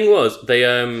 The thing was,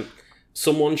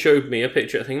 someone showed me a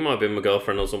picture. I think it might have been my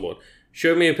girlfriend or someone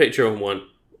showed me a picture and went,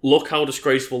 "Look how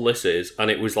disgraceful this is!"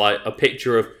 And it was like a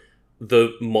picture of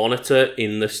the monitor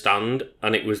in the stand,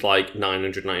 and it was like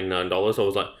 $999. I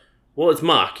was like, well, it's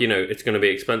Mac, it's going to be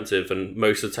expensive, and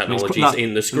most of the technology's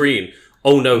in the screen.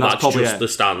 Oh no, that's just the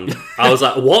stand. I was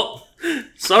like, what?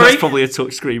 Sorry? That's probably a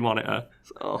touchscreen monitor.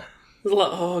 I was like,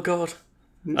 oh god.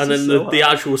 And then the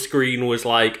actual screen was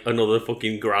like another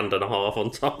fucking $1,500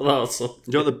 on top of that. So. Do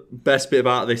you know what the best bit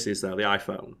about this is, though? The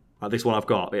iPhone. Like this one I've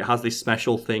got, it has this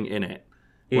special thing in it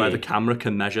where the camera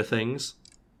can measure things.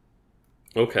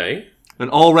 Okay. And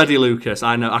already, Lucas,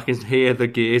 I know I can hear the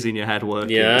gears in your head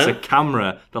working. Yeah. It's a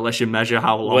camera that lets you measure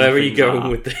how long. Where are you going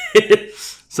with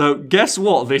this? So, guess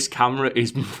what this camera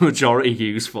is majority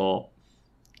used for?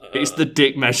 It's the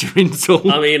dick measuring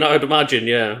tool. I mean, I would imagine,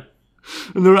 yeah.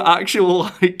 And there are actual,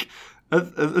 like,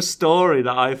 a story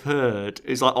that I've heard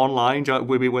is like online,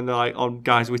 maybe when they're like on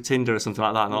guys with Tinder or something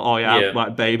like that. And like, I'm,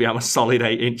 like, baby, I'm a solid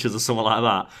 8 inches or something like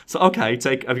that. So, okay,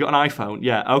 have you got an iPhone?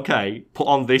 Yeah, okay, put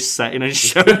on this setting and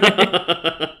show me.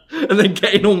 And then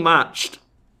getting unmatched.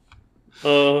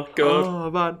 Oh, God.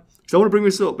 Oh, man. So I want to bring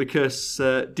this up because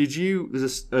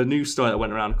there's a news story that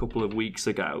went around a couple of weeks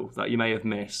ago that you may have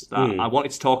missed that I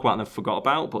wanted to talk about and then forgot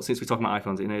about, but since we're talking about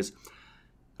iPhones, it is.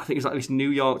 I think it's like this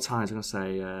New York Times. I'm going to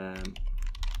say.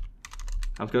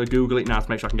 I'm going to Google it now to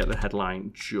make sure I can get the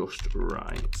headline just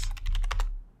right.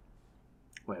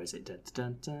 Where is it?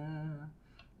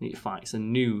 Need to find. It's a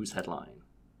news headline.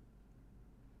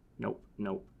 Nope.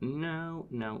 No.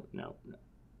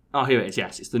 Oh, here it is.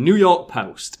 Yes, it's the New York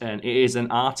Post, and it is an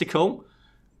article.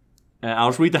 I'll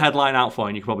just read the headline out for you,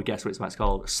 and you can probably guess what it's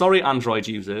called. Sorry, Android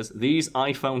users, these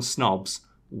iPhone snobs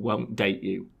won't date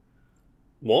you.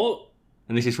 What?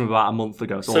 And this is from about a month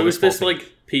ago. So is this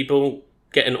like people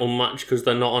getting unmatched because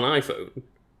they're not on iPhone?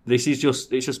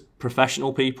 It's just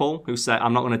professional people who say,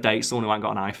 I'm not going to date someone who ain't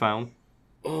got an iPhone.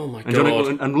 Oh my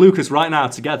God. And Lucas, right now,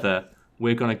 together,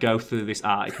 we're going to go through this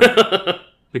article.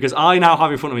 Because I now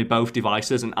have in front of me both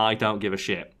devices and I don't give a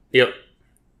shit. Yep.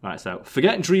 Right, so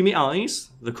forget dreamy eyes,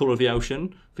 the colour of the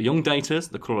ocean. For young daters,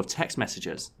 the colour of text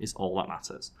messages is all that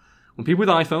matters. When people with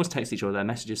iPhones text each other, their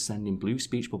messages send in blue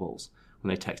speech bubbles. When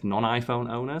they text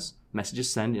non-iPhone owners,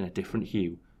 messages send in a different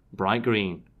hue, bright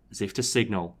green, as if to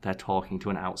signal they're talking to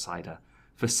an outsider.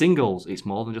 For singles, it's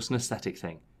more than just an aesthetic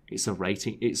thing. It's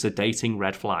a dating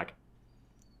red flag.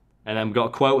 And then we've got a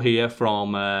quote here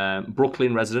from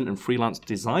Brooklyn resident and freelance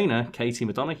designer Katie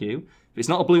McDonough. If it's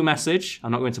not a blue message,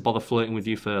 I'm not going to bother flirting with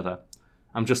you further.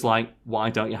 I'm just like, why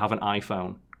don't you have an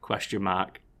iPhone? ?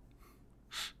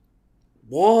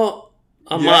 What?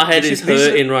 My head is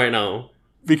hurting right now.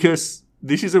 Because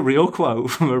this is a real quote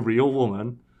from a real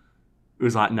woman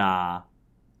who's like, nah.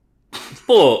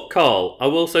 But, Carl, I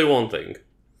will say one thing.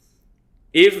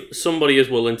 If somebody is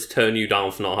willing to turn you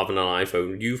down for not having an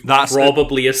iPhone, you've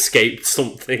probably escaped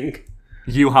something.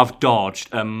 You have dodged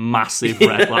a massive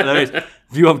red.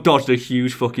 You have dodged a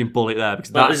huge fucking bullet there.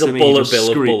 Because that is a bullet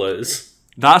bill of bullets.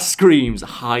 That screams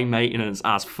high maintenance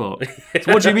as fuck.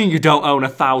 So what do you mean you don't own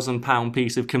 £1,000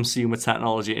 piece of consumer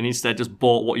technology and instead just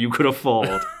bought what you could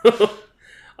afford?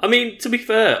 I mean, to be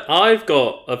fair, I've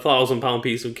got £1,000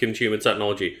 piece of consumer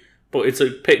technology, but it's a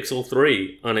Pixel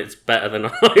 3 and it's better than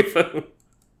an iPhone.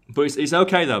 But it's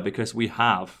okay though, because we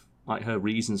have her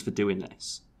reasons for doing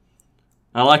this.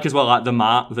 I like as well,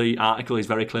 the article is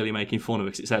very clearly making fun of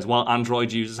it, because it says, while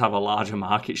Android users have a larger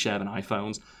market share than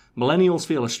iPhones, millennials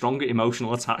feel a stronger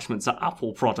emotional attachment to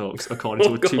Apple products, according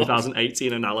to a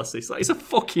 2018 analysis. It's a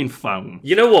fucking phone.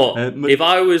 You know what? If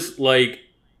I was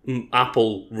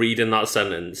Apple reading that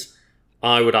sentence,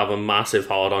 I would have a massive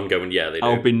hard-on going, yeah, they do.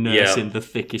 I'll be nursing the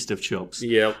thickest of chubs.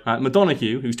 Yeah.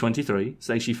 McDonough, who's 23,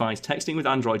 says she finds texting with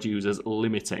Android users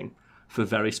limiting for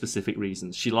very specific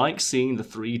reasons. She likes seeing the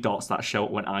 3 dots that show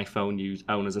up when iPhone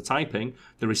owners are typing,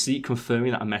 the receipt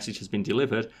confirming that a message has been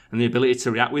delivered, and the ability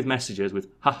to react with messages with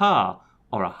haha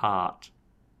or a heart.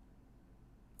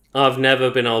 I've never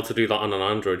been able to do that on an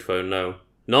Android phone, no.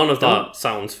 None of that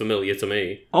sounds familiar to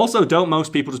me. Also, don't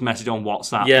most people just message on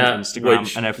WhatsApp and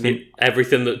Instagram and everything?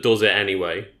 Everything that does it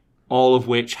anyway. All of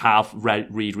which have read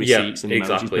receipts and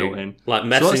emojis built in. Like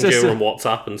Messenger and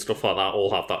WhatsApp and stuff like that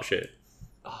all have that shit.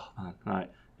 Oh, man, right.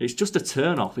 It's just a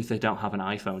turn-off if they don't have an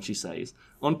iPhone, she says.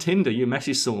 On Tinder, you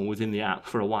message someone within the app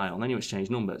for a while, and then you exchange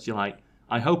numbers. You're like,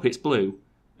 I hope it's blue,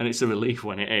 and it's a relief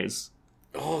when it is.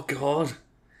 Oh, God.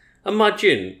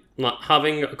 Imagine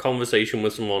having a conversation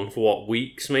with someone for,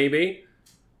 weeks, maybe?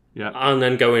 Yeah. And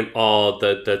then going,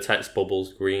 the text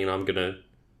bubble's green, I'm gonna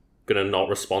not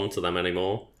respond to them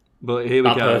anymore. But here we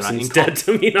go. That person's dead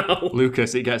to me now.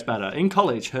 Lucas, it gets better. In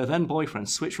college, her then boyfriend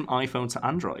switched from iPhone to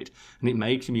Android, and it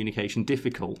made communication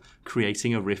difficult,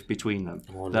 creating a rift between them.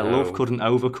 Their love couldn't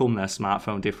overcome their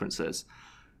smartphone differences.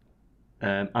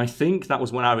 I think that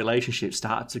was when our relationship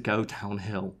started to go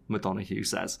downhill, McDonough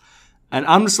says. And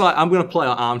I'm going to play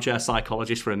our armchair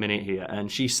psychologist for a minute here.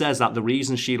 And she says that the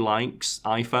reason she likes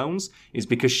iPhones is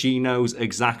because she knows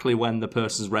exactly when the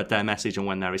person's read their message and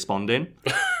when they're responding.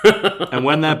 And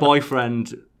when their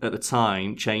boyfriend at the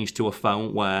time changed to a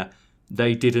phone where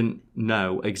they didn't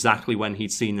know exactly when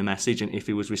he'd seen the message and if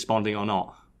he was responding or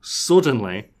not,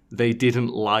 suddenly they didn't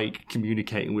like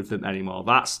communicating with them anymore.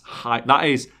 That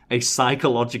is a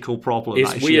psychological problem.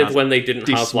 It's weird when they didn't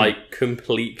have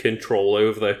complete control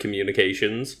over their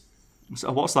communications. So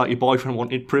what's that? Your boyfriend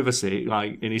wanted privacy,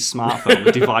 in his smartphone,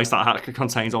 a device that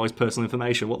contains all his personal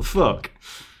information. What the fuck?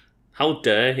 How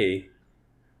dare he?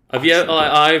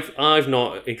 I've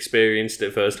not experienced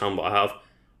it firsthand, but I have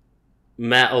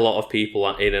met a lot of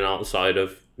people in and outside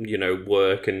of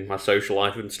work and my social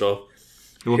life and stuff.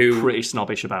 Who are pretty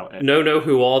snobbish about it.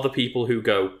 Who are the people who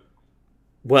go,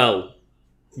 well,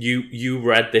 you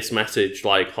read this message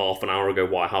half an hour ago,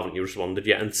 why haven't you responded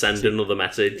yet? And send another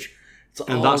message.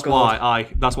 And that's why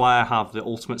I have the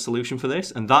ultimate solution for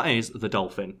this, and that is the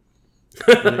dolphin.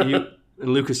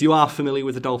 Lucas, you are familiar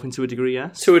with the dolphin to a degree,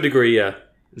 yes? To a degree, yeah.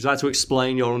 Would you like to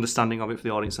explain your understanding of it for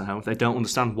the audience at home if they don't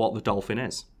understand what the dolphin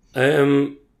is?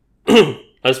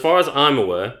 As far as I'm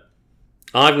aware,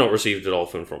 I've not received a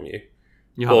dolphin from you.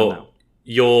 You haven't now.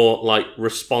 Your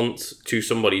response to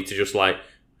somebody to just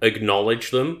acknowledge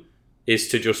them is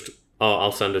to just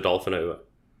I'll send a dolphin over.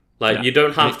 You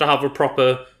don't have to have a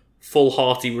proper full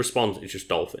hearty response. It's just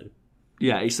dolphin.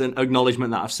 Yeah, it's an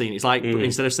acknowledgement that I've seen. It's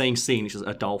instead of saying seen, it's just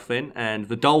a dolphin. And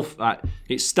the dolphin,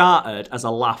 it started as a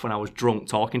laugh when I was drunk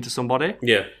talking to somebody.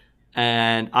 Yeah.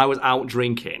 And I was out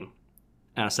drinking.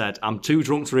 And I said, I'm too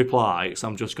drunk to reply, so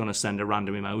I'm just going to send a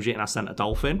random emoji. And I sent a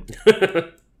dolphin.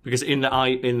 Because in the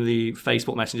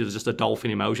Facebook Messenger, there's just a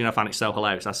dolphin emoji, and I found it so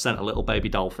hilarious. I sent a little baby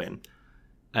dolphin,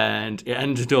 and it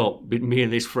ended up with me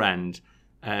and this friend.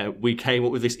 We came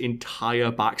up with this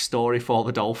entire backstory for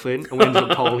the dolphin, and we ended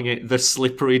up calling it the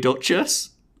Slippery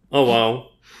Duchess. Oh wow!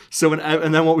 So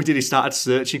and then what we did is started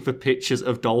searching for pictures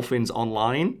of dolphins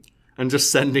online, and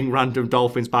just sending random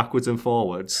dolphins backwards and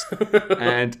forwards,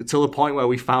 and to the point where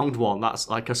we found one that's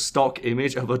a stock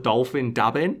image of a dolphin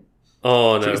dabbing.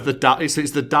 Oh no! So it's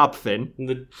the dab fin.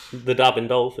 The dabbing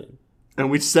dolphin. And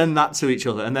we'd send that to each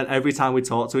other, and then every time we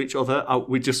talk to each other,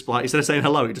 we'd just like, instead of saying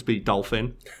hello, it'd just be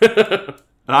dolphin.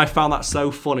 And I found that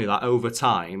so funny that over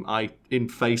time, in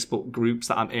Facebook groups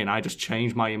that I'm in, I just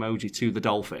change my emoji to the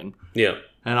dolphin. Yeah.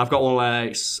 And I've got one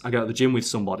where I go to the gym with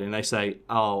somebody, and they say,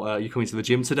 you coming to the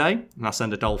gym today? And I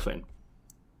send a dolphin.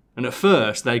 And at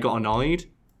first, they got annoyed,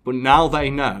 but now they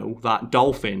know that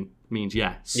dolphin means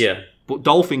yes. Yeah. But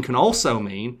dolphin can also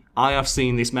mean, I have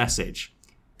seen this message.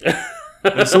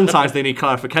 And sometimes they need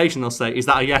clarification. They'll say, is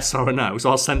that a yes or a no?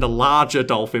 So I'll send a larger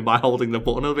dolphin by holding the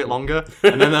button a bit longer.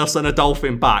 And then they'll send a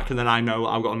dolphin back. And then I know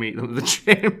I've got to meet them at the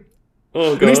gym.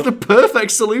 Oh, God. And it's the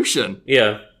perfect solution.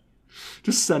 Yeah.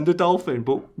 Just send a dolphin.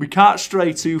 But we can't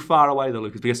stray too far away, though,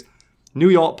 Lucas, because New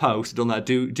York Post had done their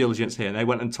due diligence here. And they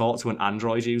went and talked to an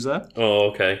Android user.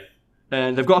 Oh, okay.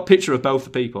 And they've got a picture of both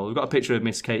the people. They've got a picture of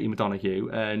Miss Katie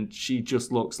McDonough. And she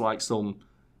just looks like some...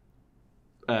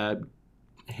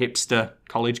 hipster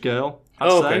college girl, I'd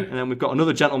say. Okay. And then we've got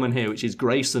another gentleman here, which is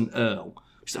Grayson Earl.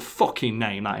 It's a fucking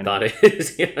name, that, That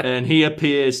is, yeah. And he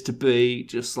appears to be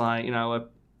just like, a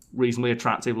reasonably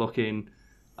attractive looking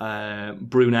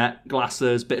brunette,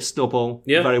 glasses, bit of stubble,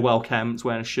 very well kempt,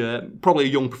 wearing a shirt. Probably a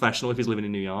young professional if he's living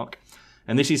in New York.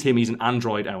 And this is him, he's an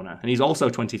Android owner. And he's also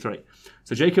 23.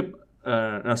 So Jacob,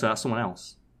 no, so that's someone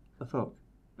else. The fuck?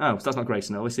 Oh, so that's not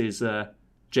Grayson Earl. This is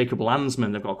Jacob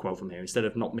Landsman. They've got a quote from here instead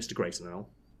of not Mr. Grayson Earl.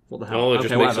 What the hell? Oh,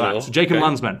 okay, whatever. So Jacob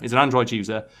Landsman is an Android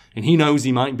user, and he knows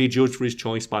he might be judged for his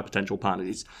choice by potential partners.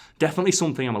 It's definitely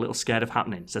something I'm a little scared of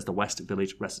happening, says the West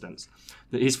Village residents.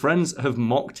 That his friends have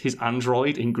mocked his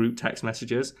Android in group text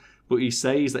messages, but he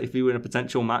says that if he were in a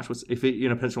potential match, would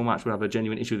have a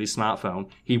genuine issue with his smartphone,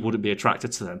 he wouldn't be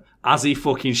attracted to them, as he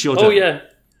fucking should. Oh yeah,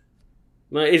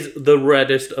 that is the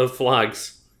reddest of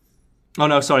flags. Oh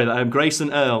no, sorry.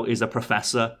 Grayson Earl is a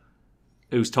professor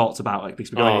who's talked about it,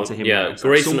 because we're going into him. Yeah, now. So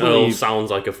Grayson Earl sounds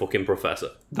like a fucking professor.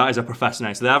 That is a professor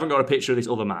now. So they haven't got a picture of this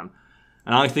other man.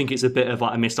 And I think it's a bit of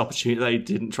like a missed opportunity. They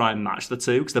didn't try and match the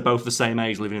two, because they're both the same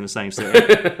age, living in the same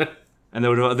city. And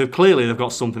they've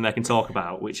got something they can talk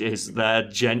about, which is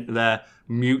their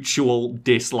mutual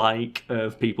dislike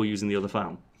of people using the other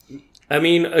phone. I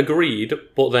mean, agreed,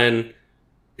 but then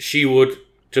she would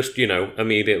just,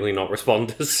 immediately not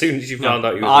respond as soon as you found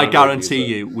out you was I guarantee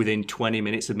you, within 20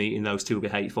 minutes of meeting those two, will be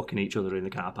hate fucking each other in the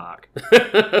car park.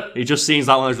 It just seems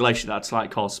like one of those relationships that's like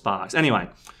cause sparks. Anyway,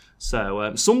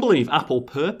 so some believe Apple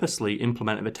purposely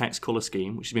implemented the text colour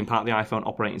scheme, which has been part of the iPhone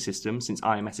operating system since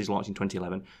iMessage launched in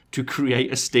 2011, to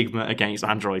create a stigma against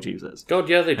Android users. God,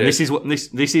 yeah, they did. And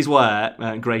this is where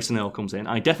Grayson Earl comes in.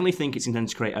 I definitely think it's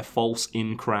intended to create a false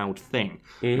in-crowd thing.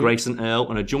 Mm-hmm. Grayson Earl,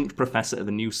 an adjunct professor at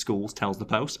the New Schools, tells the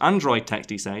Post, Android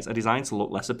text, he says, are designed to look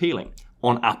less appealing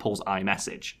on Apple's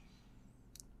iMessage.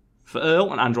 For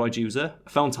Earl, an Android user, a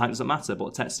phone type doesn't matter, but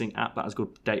a texting app that has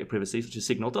good data privacy, such as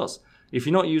Signal, does. If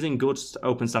you're not using good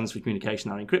open standards for communication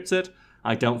that are encrypted,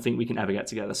 I don't think we can ever get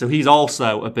together. So he's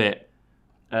also a bit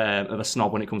of a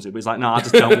snob when it comes to it. But he's like, no, I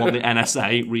just don't want the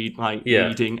NSA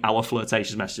reading our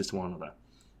flirtatious messages to one another.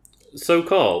 So,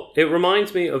 Carl, it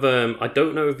reminds me of, I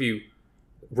don't know if you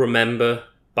remember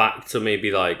back to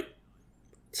maybe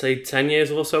say 10 years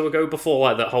or so ago,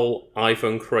 before that whole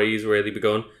iPhone craze really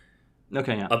begun.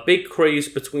 Okay, yeah. A big craze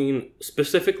between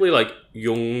specifically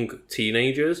young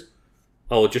teenagers,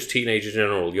 or just teenagers in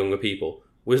general, younger people,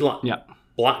 was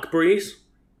BlackBerries.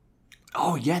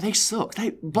 Oh yeah, they suck.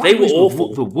 They were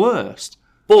awful, the worst.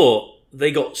 But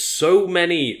they got so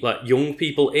many young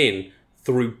people in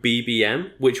through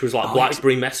BBM, which was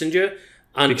BlackBerry Messenger,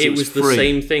 and it was the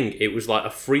same thing. It was a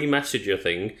free messenger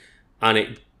thing, and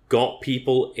it got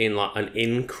people in an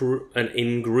in crowd.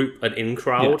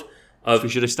 Yeah. We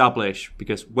should establish,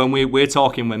 because when we're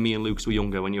talking when me and Lucas were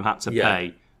younger, when you had to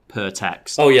pay per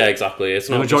text. Oh yeah, exactly. It's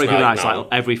not the majority of people. It's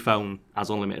every phone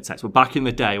has unlimited text. But back in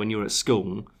the day, when you were at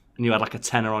school and you had a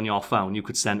tenner on your phone, you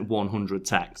could send 100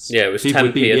 texts. Yeah, it was people 10p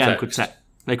with BBM text.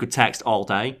 They could text all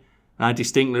day. And I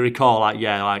distinctly recall,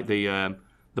 the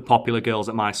popular girls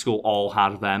at my school all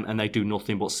had them, and they do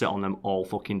nothing but sit on them all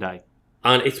fucking day.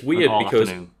 And it's weird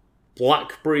because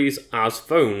BlackBerries as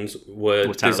phones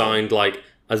were designed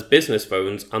as business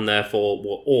phones, and therefore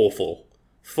were awful.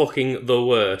 Fucking the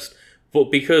worst.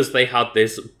 But because they had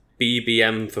this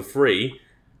BBM for free,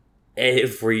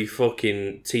 every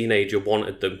fucking teenager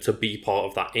wanted them to be part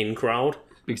of that in crowd.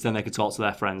 Because then they could talk to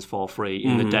their friends for free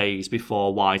in the days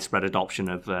before widespread adoption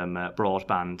of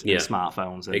broadband and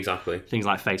smartphones and things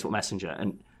like Facebook Messenger.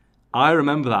 And I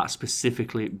remember that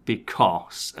specifically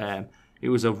because it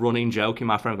was a running joke in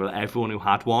my friend group that everyone who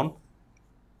had one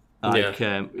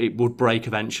It would break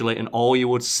eventually, and all you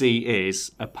would see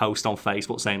is a post on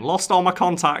Facebook saying, "Lost all my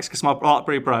contacts because my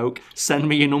BlackBerry broke. Send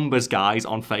me your numbers, guys,"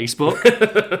 on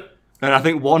Facebook. And I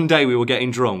think one day we were getting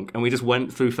drunk and we just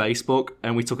went through Facebook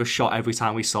and we took a shot every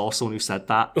time we saw someone who said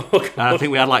that. And I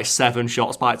think we had like 7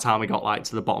 shots by the time we got like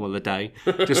to the bottom of the day.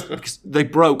 Just because they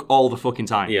broke all the fucking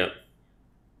time. Yeah.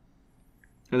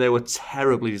 And they were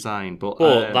terribly designed. But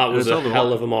that was a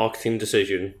hell of a marketing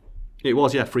decision. It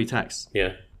was, yeah, free text.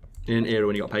 Yeah. In an era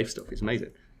when you got to pay for stuff. It's amazing.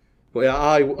 But yeah,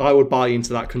 I would buy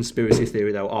into that conspiracy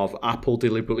theory, though, of Apple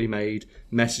deliberately made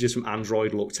messages from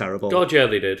Android look terrible. God, yeah,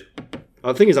 they did.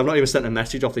 The thing is, I've not even sent a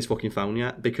message off this fucking phone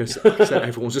yet because, like I said,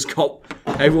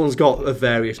 everyone's got a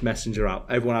various messenger app.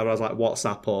 Everyone either has like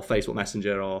WhatsApp or Facebook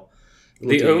Messenger or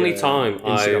the only time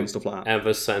Instagram I stuff like that.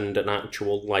 ever send an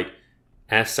actual like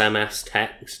SMS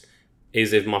text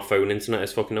is if my phone internet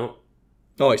is fucking up.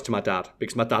 Oh, it's to my dad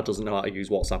because my dad doesn't know how to use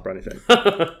WhatsApp or anything.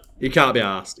 He can't be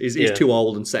arsed. He's too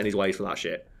old and set in his ways for that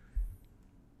shit.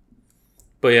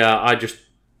 But yeah, I don't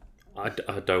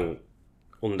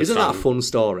understand. Isn't that a fun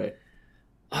story?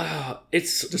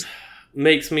 It's just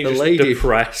makes me just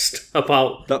depressed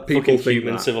about that people fucking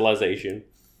human civilization.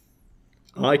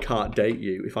 I can't date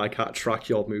you if I can't track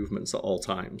your movements at all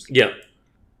times. Yeah.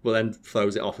 But then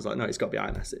throws it off as like, no, it's got to be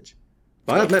iMessage.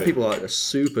 But I've met people like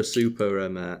super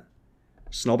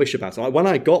snobbish about it. Like when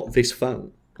I got this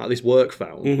phone, like this work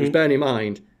phone, which bearing in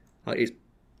mind, like it's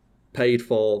paid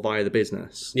for via the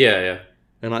business. Yeah.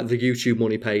 And like the YouTube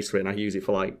money pays for it, and I use it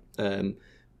for like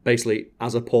basically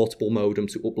as a portable modem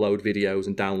to upload videos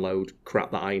and download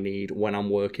crap that I need when I'm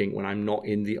working, when I'm not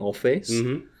in the office.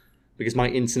 Mm-hmm. Because my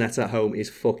internet at home is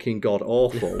fucking god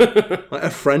awful. Like a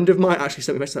friend of mine actually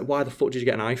sent me a message like, "Why the fuck did you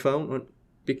get an iPhone?" I went,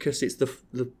 because it's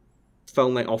the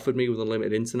phone they offered me with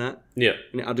unlimited internet. Yeah.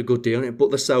 And it had a good deal on it, but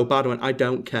they're so bad. I went, "I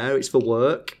don't care, it's for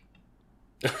work."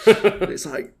 It's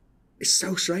like, it's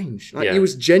so strange. Like he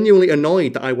was genuinely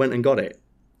annoyed that I went and got it.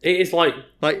 It is like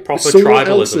proper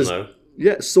tribalism, though.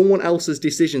 Yeah, someone else's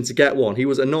decision to get one. He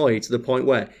was annoyed to the point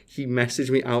where he messaged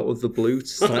me out of the blue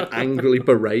to like angrily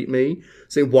berate me,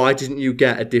 saying, "Why didn't you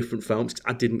get a different phone?" Because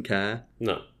I didn't care.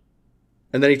 No.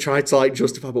 And then he tried to like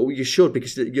justify, "But you should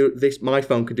because my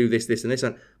phone could do this, this, and this."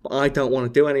 And but I don't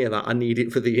want to do any of that. I need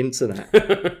it for the internet.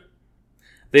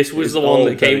 This was the one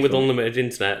that came with unlimited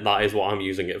internet. That is what I'm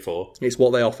using it for. It's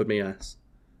what they offered me, yes,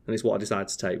 and it's what I decided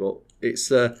to take. But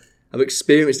it's I've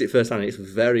experienced it firsthand. It's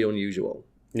very unusual.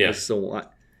 Yeah.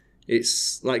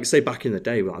 It's like, say, back in the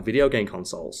day with like video game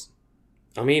consoles.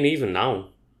 I mean, even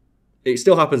now. It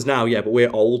still happens now, yeah, but we're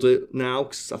older now.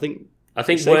 Cause I think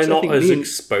we're not as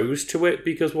exposed to it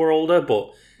because we're older,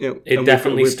 but it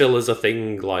definitely still is a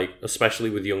thing, like, especially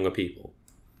with younger people.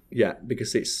 Yeah,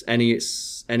 because it's any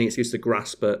excuse to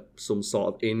grasp at some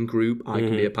sort of in-group I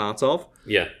can be a part of.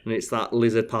 Yeah. And it's that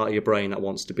lizard part of your brain that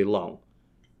wants to belong.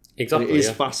 Exactly. And it is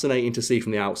fascinating to see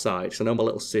from the outside. Because I know my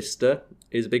little sister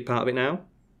is a big part of it now.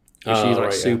 She's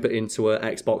like super into her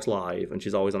Xbox Live, and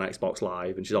she's always on Xbox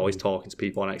Live, and she's always talking to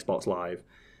people on Xbox Live.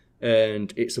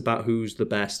 And it's about who's the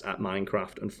best at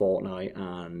Minecraft and Fortnite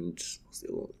and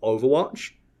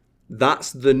Overwatch.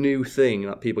 That's the new thing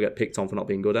that people get picked on for not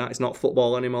being good at. It's not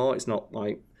football anymore. It's not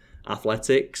like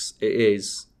athletics. It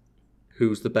is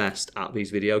who's the best at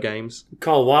these video games.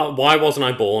 Carl, why wasn't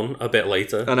I born a bit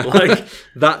later? And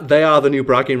that they are the new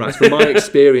bragging rights. From my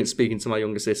experience speaking to my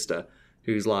younger sister,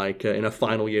 who's like in her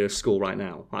final year of school right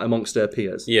now, like amongst her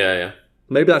peers. Yeah.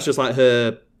 Maybe that's just like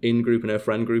her in-group and her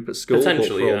friend group at school.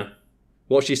 Potentially, yeah.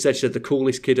 What she said the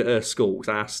coolest kid at her school, because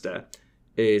I asked her,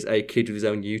 is a kid with his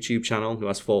own YouTube channel who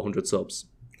has 400 subs.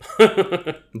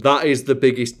 That is the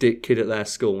biggest dick kid at their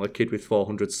school, a kid with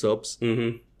 400 subs.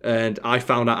 Mm-hmm. And I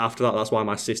found out after that's why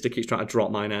my sister keeps trying to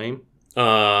drop my name.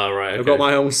 Right. Okay. I've got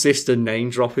my own sister name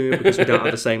dropping me because we don't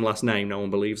have the same last name. No one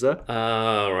believes her.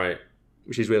 Right.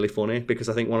 Which is really funny because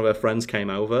I think one of her friends came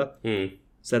over,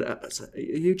 said, "Are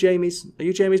you Jamie's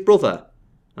brother?"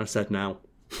 And I said, "No."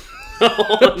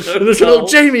 And they said, "Oh,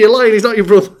 Jamie, you're lying. He's not your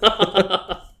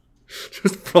brother."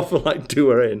 Just proper like do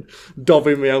her in,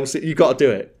 dobbing me own. You got to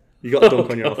do it. You got to dunk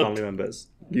on your own family members.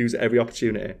 Use every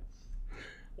opportunity.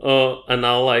 And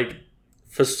now, like,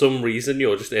 for some reason,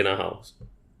 you're just in a house,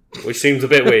 which seems a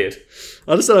bit weird.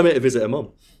 I just said I meant to visit her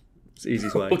mum. It's the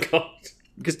easiest way. Oh God!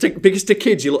 Because to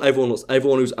kids,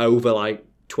 everyone who's over like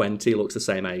 20 looks the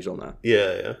same age on there.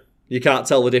 Yeah. You can't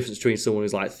tell the difference between someone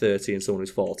who's like 30 and someone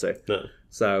who's 40. No.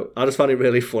 So I just find it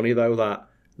really funny though that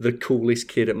the coolest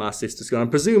kid at my sister's school. I'm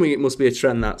presuming it must be a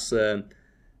trend that's the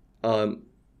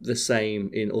same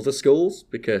in other schools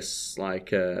because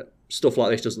like stuff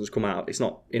like this doesn't just come out. It's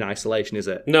not in isolation, is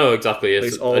it? No, exactly.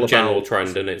 It's all a general about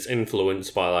trend, and it's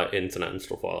influenced by like internet and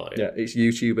stuff like that. Yeah, it's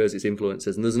YouTubers, it's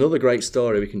influencers, and there's another great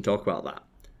story we can talk about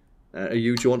that. Do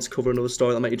you want to cover another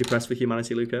story that make you depressed for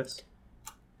humanity, Lucas?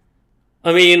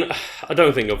 I mean, I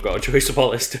don't think I've got a choice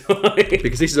about this, do I?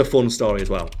 Because this is a fun story as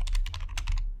well.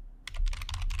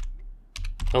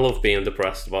 I love being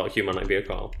depressed about humanity,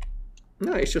 Carl.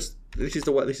 No, it's just this is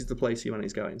the place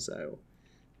humanity's going. So,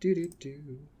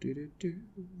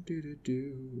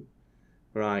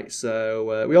 Right.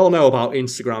 So we all know about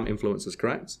Instagram influencers,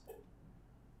 correct?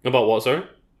 About what, sorry?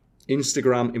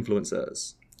 Instagram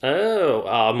influencers. Oh,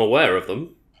 I'm aware of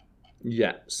them.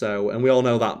 Yeah. So, and we all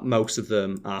know that most of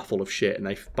them are full of shit, and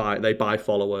they buy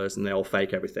followers, and they all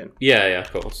fake everything. Yeah,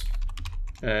 of course.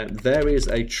 There is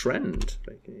a trend.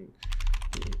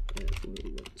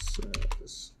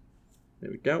 There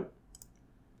we go.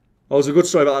 Oh, there's a good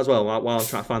story about that as well. While I'm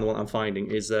trying to find the one I'm finding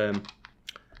is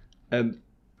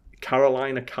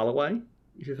Carolina Calloway.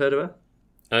 If you've heard of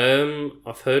her.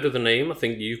 I've heard of the name. I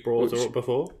think you've brought her up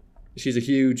before. She's a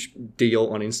huge deal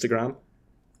on Instagram,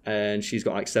 and she's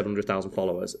got like 700,000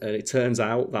 followers. And it turns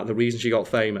out that the reason she got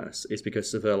famous is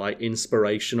because of her like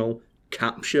inspirational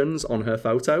captions on her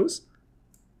photos.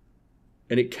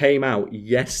 And it came out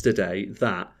yesterday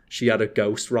that she had a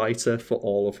ghostwriter for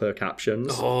all of her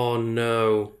captions. Oh,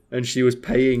 no. And she was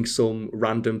paying some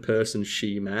random person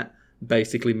she met,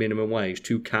 basically minimum wage,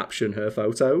 to caption her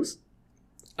photos.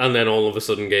 And then all of a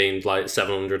sudden gained like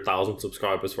 700,000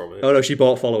 subscribers from it. Oh, no, she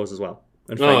bought followers as well.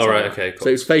 And okay, cool. So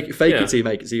it's fake it till you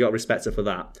make it, so you got to respect her for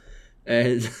that.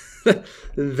 And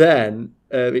then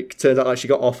it turned out like she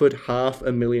got offered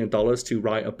 $500,000 to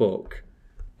write a book.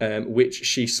 Which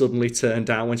she suddenly turned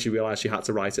down when she realised she had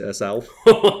to write it herself.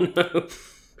 Oh, no.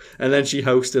 And then she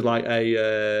hosted like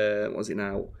a, what was it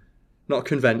now? Not a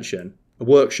convention, a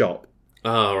workshop.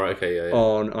 Oh, right, okay, yeah.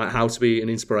 On like how to be an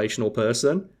inspirational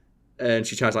person. And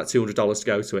she charged like $200 to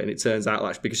go to it. And it turns out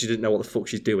like because she didn't know what the fuck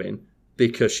she's doing,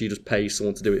 because she just pays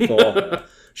someone to do it for her,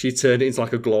 she turned it into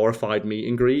like a glorified meet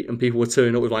and greet. And people were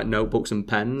turning up with like notebooks and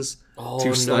pens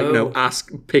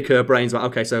to pick her brains about,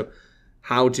 okay, so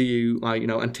how do you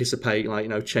anticipate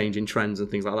changing trends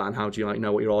and things like that, and how do you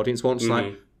know what your audience wants? Mm-hmm.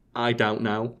 Like, I don't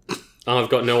know. I've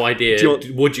got no idea.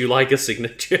 Would you like a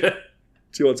signature?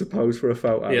 Do you want to pose for a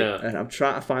photo? Yeah. And I'm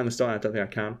trying to find the story. I don't think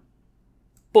I can.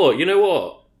 But you know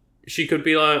what? She could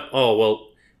be like, oh well,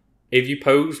 if you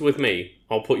pose with me,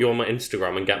 I'll put you on my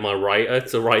Instagram and get my writer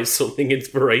to write something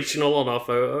inspirational on our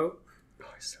photo. Oh,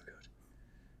 it's so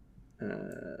good.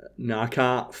 No, I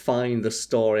can't find the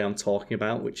story I'm talking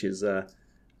about, which is a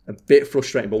bit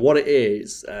frustrating. But what it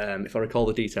is, if I recall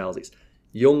the details, it's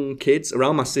young kids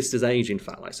around my sister's age, in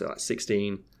fact, like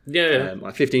 16,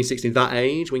 like 15, 16, that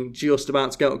age, when you're just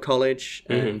about to go to college,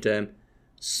 and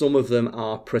some of them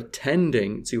are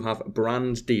pretending to have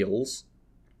brand deals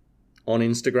on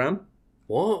Instagram.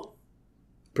 What?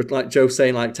 Like Joe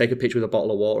saying, like, take a picture with a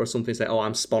bottle of water or something, say, oh,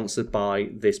 I'm sponsored by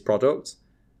this product.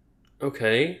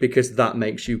 Okay. Because that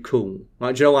makes you cool.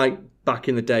 Like, do you know, like, back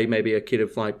in the day, maybe a kid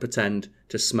would, like, pretend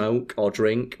to smoke or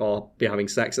drink or be having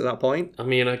sex at that point. I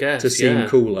mean, I guess, to seem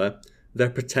cooler.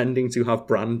 They're pretending to have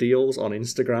brand deals on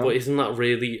Instagram. But isn't that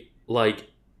really,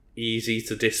 like, easy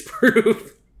to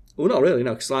disprove? Well, not really,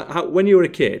 no. Because like, when you were a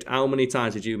kid, how many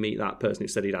times did you meet that person who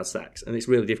said he'd had sex? And it's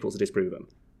really difficult to disprove them.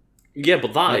 Yeah,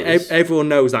 but that is... Everyone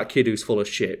knows that kid who's full of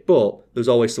shit, but there's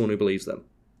always someone who believes them.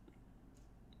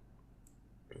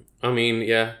 I mean,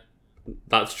 yeah,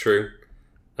 that's true,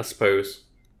 I suppose.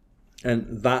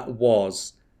 And that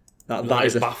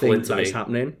is a thing that is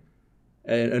happening.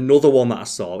 And another one that I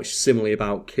saw, which is similarly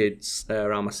about kids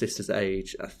around my sister's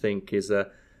age, I think, is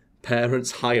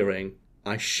parents hiring,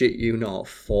 I shit you not,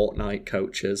 Fortnite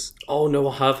coaches. Oh, no,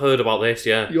 I have heard about this,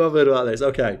 yeah. You have heard about this?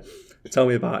 Okay. Tell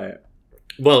me about it.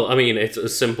 Well, I mean, it's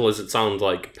as simple as it sounds.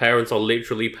 Like, parents are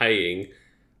literally paying,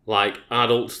 like,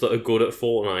 adults that are good at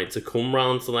Fortnite to come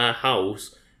round to their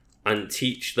house and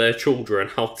teach their children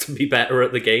how to be better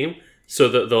at the game so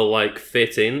that they'll, like,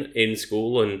 fit in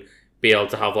school and be able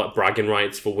to have, like, bragging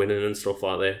rights for winning and stuff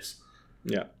like this.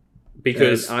 Yeah.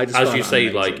 Because, as you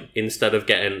say, like, instead of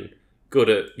getting good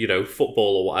at,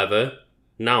 football or whatever,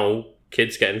 now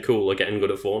kids getting cool are getting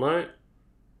good at Fortnite.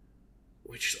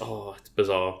 Which is, it's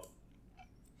bizarre.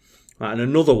 Right, and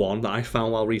another one that I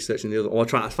found while researching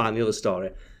trying to find the other story,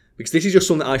 because this is just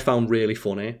something that I found really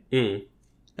funny. Mm.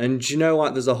 And you know,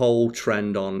 like, there's a whole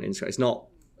trend on Instagram. It's not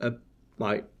a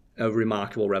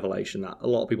remarkable revelation that a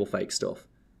lot of people fake stuff.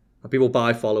 People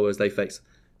buy followers, they fake.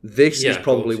 This is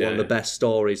probably one of the best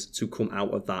stories to come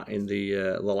out of that in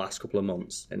the last couple of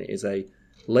months, and it is a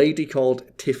lady called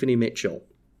Tiffany Mitchell.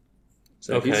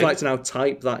 So if you'd like to now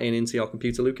type that into your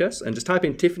computer, Lucas, and just type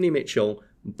in Tiffany Mitchell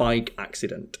bike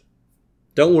accident.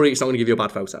 Don't worry, it's not going to give you a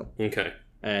bad photo. Okay.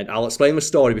 And I'll explain the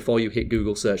story before you hit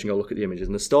Google search and go look at the images.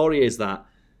 And the story is that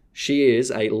she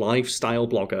is a lifestyle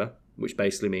blogger, which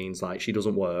basically means like she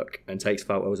doesn't work and takes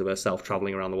photos of herself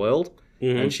traveling around the world.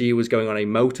 Mm-hmm. And she was going on a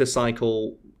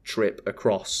motorcycle trip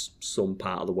across some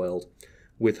part of the world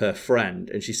with her friend.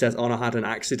 And she says, I had an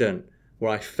accident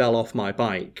where I fell off my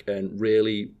bike and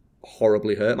really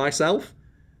horribly hurt myself.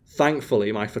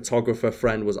 Thankfully, my photographer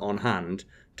friend was on hand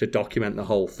to document the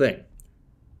whole thing.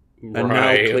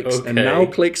 And now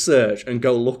click search and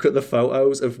go look at the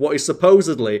photos of what is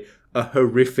supposedly a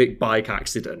horrific bike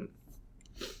accident.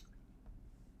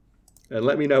 And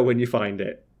let me know when you find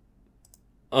it.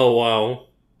 Oh, wow.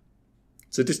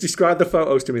 So just describe the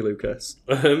photos to me, Lucas.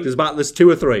 There's 2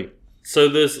 or 3. So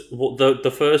there's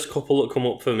the first couple that come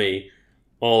up for me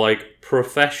are like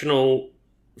professional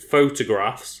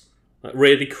photographs, like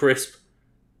really crisp,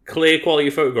 clear quality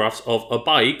photographs of a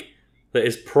bike that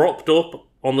is propped up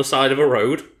on the side of a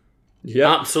road.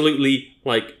 Yeah. Absolutely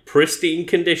like pristine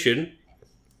condition.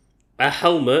 A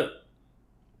helmet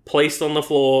placed on the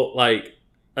floor like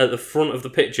at the front of the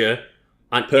picture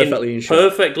and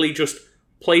perfectly just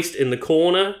placed in the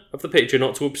corner of the picture,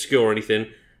 not to obscure anything,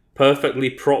 perfectly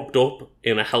propped up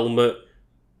in a helmet,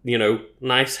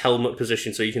 nice helmet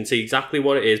position so you can see exactly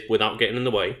what it is without getting in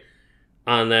the way.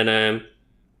 And then,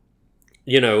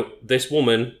 this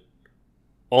woman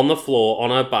on the floor, on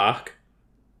her back,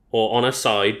 or on her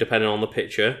side, depending on the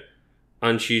picture,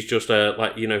 and she's just,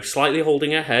 slightly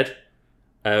holding her head,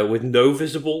 with no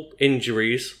visible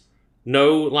injuries,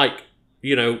 no,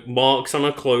 marks on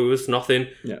her clothes, nothing.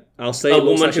 Yeah, I'll say a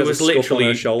woman who was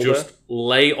literally just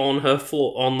lay on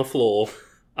the floor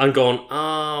and gone,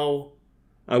 ow.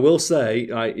 I will say,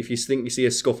 if you think you see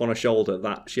a scuff on her shoulder,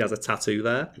 that she has a tattoo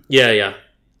there. Yeah.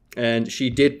 And she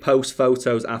did post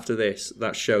photos after this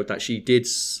that showed that she did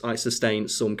sustain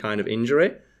some kind of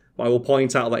injury. But I will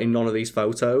point out that in none of these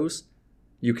photos,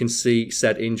 you can see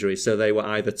said injuries. So they were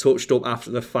either touched up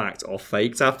after the fact or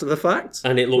faked after the fact.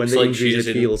 And it looks like she is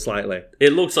healed slightly.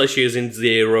 It looks like she is in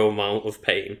zero amount of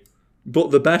pain.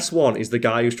 But the best one is the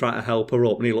guy who's trying to help her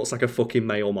up, and he looks like a fucking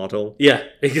male model. Yeah,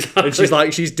 exactly. And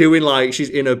she's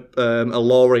in a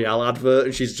L'Oreal advert,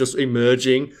 and she's just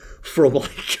emerging from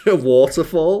like a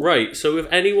waterfall. Right. So if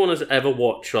anyone has ever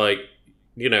watched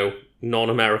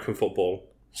non-American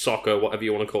football, soccer, whatever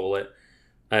you want to call it,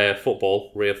 real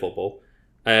football,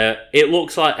 it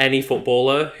looks like any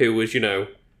footballer who was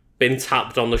been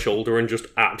tapped on the shoulder and just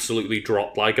absolutely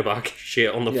dropped like a bag of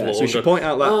shit on the floor. So we should point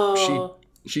out that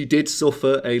she did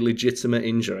suffer a legitimate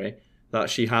injury that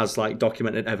she has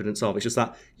documented evidence of. It's just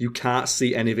that you can't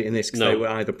see any of it in this because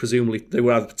they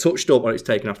were either touched up or it's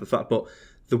taken after the fact. But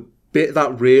the bit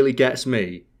that really gets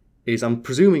me is, I'm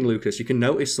presuming, Lucas, you can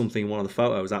notice something in one of the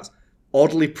photos that's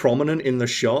oddly prominent in the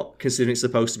shot, considering it's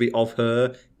supposed to be of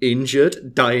her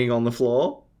injured, dying on the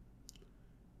floor.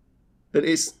 And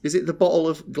is it the bottle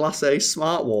of Glacé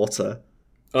Smart Water?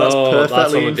 That's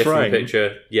that's on a different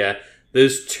picture. Yeah.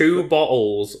 There's 2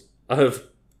 bottles of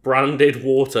branded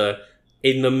water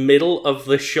in the middle of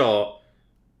the shot,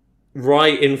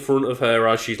 right in front of her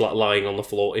as she's lying on the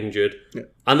floor injured. Yeah.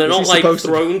 And they're not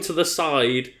thrown to the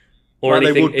side or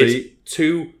anything. It's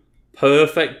 2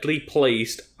 perfectly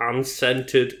placed and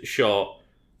centered shot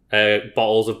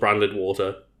bottles of branded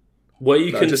water where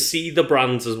you can see the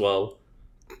brands as well.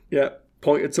 Yeah,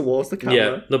 pointed towards the camera.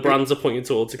 Yeah, the brands are pointed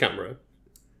towards the camera.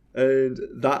 And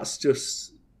that's just...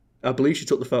 I believe she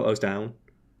took the photos down.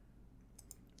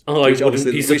 Oh, I wouldn't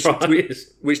be surprised.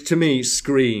 Which to me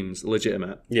screams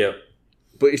legitimate. Yeah.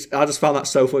 But I just found that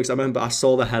so funny because I remember I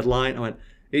saw the headline. I went,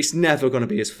 it's never going to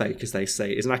be as fake as they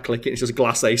say it is. And I click it, it's just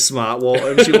Glacé Smart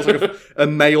Water. And she looks like a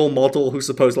male model who's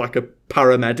supposed like a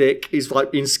paramedic. He's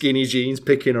in skinny jeans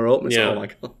picking her up. And oh my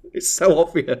God, it's so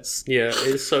obvious. Yeah,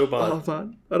 it's so bad. Oh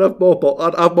man, I'd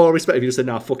have more respect if you just said,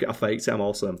 nah, fuck it, I faked it, I'm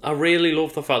awesome. I really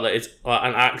love the fact that it's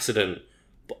an accident.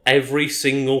 Every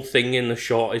single thing in the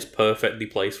shot is perfectly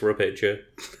placed for a picture.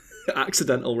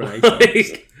 Accidental right.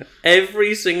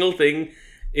 Every single thing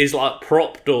is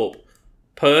propped up,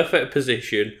 perfect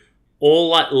position,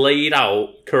 all laid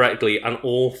out correctly and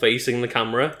all facing the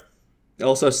camera. It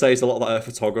also says a lot that her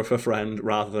photographer friend,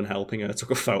 rather than helping her,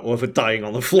 took a photo of her dying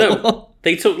on the floor. No,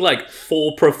 they took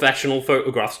 4 professional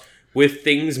photographs with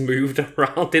things moved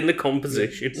around in the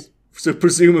composition. So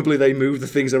presumably they move the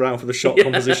things around for the shot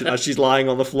composition as she's lying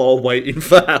on the floor waiting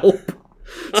for help.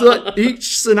 So like,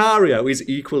 each scenario is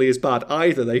equally as bad.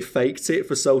 Either they faked it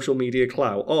for social media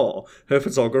clout, or her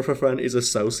photographer friend is a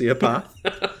sociopath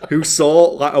who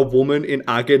saw like a woman in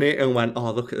agony and went,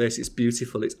 "Oh, look at this! It's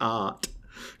beautiful. It's art."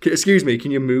 Excuse me,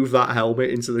 can you move that helmet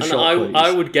into the shot, please?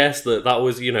 I would guess that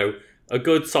was, a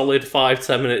good solid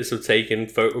 5-10 minutes of taking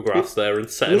photographs there and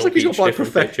setting up each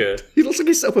different picture. He looks like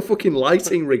he's set up a fucking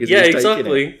lighting rig as yeah, he's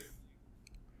exactly. taking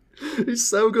it. It's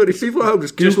so good. If people at home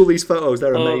just Google these photos,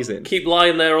 they're amazing. Keep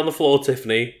lying there on the floor,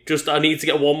 Tiffany. I need to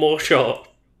get one more shot.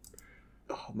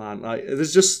 Oh man,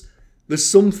 there's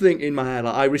something in my head.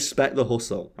 Like, I respect the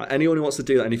hustle. Like, anyone who wants to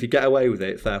do that, and if you get away with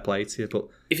it, fair play to you. But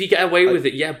if you get away with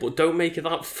it, yeah, but don't make it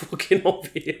that fucking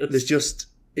obvious.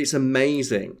 It's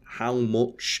amazing how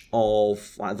much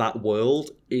of like that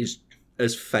world is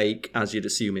as fake as you'd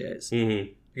assume it is.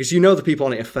 Mm-hmm. Because the people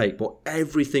on it are fake, but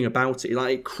everything about it,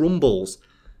 like, it crumbles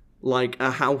like a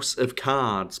house of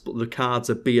cards, but the cards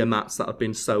are beer mats that have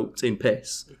been soaked in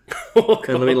piss and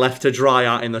been left to dry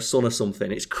out in the sun or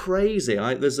something. It's crazy.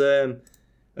 Like, there's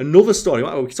another story. We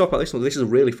can talk about this one. This is a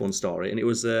really fun story, and it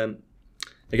was again,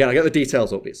 I get the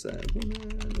details up. It's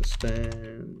woman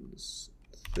spends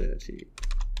 $30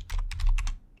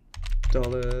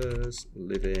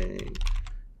 living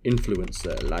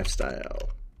influencer lifestyle.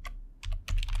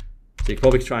 So you can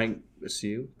probably try and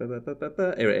assume.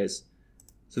 Here it is.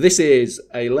 So this is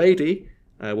a lady.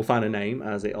 We'll find her name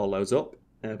as it all loads up.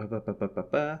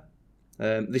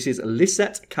 This is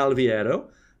Lisette Calviero,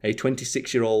 a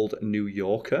 26-year-old New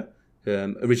Yorker,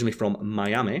 originally from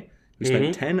Miami, who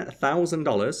spent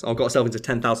 $10,000, or got herself into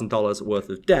 $10,000 worth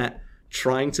of debt,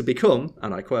 trying to become,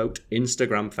 and I quote,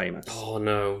 Instagram famous. Oh,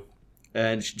 no.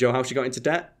 And do you know how she got into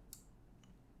debt?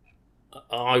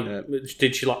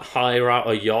 Did she hire out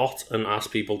a yacht and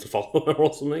ask people to follow her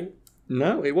or something?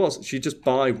 No, it was. She'd just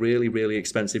buy really, really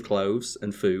expensive clothes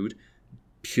and food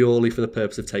purely for the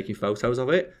purpose of taking photos of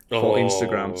it for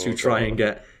Instagram to try and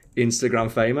get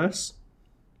Instagram famous.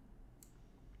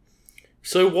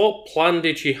 So what plan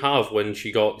did she have when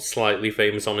she got slightly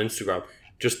famous on Instagram?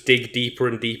 Just dig deeper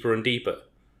and deeper and deeper?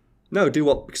 No, do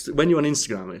what? When you're on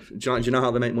Instagram, do you know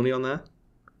how they make money on there?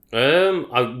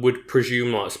 I would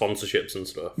presume like sponsorships and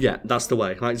stuff. Yeah, that's the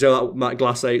way. Like, that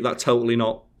Glassade, that totally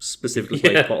not specifically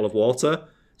flavored bottle of water,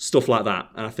 stuff like that.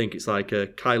 And I think it's like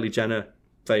Kylie Jenner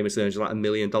famous earns like $1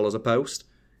 million a post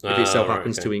if it so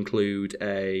happens to include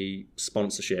a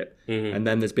sponsorship. And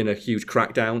then there's been a huge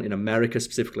crackdown in America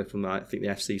specifically from I think the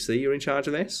FCC are in charge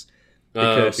of this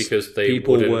because they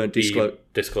people weren't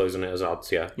disclosing it as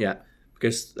ads. Yeah,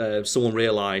 because someone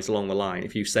realised along the line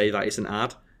if you say that it's an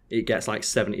ad, it gets like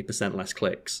 70% less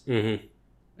clicks.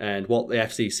 And what the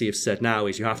FCC have said now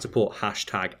is you have to put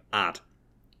hashtag ad.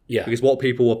 Yeah. Because what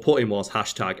people were putting was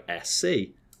hashtag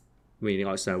SC, meaning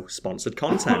like no sponsored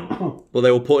content. But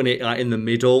they were putting it like in the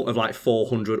middle of like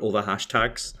 400 other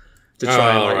hashtags to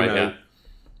try and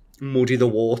muddy the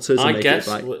waters. And make guess.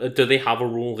 It, like, do they have a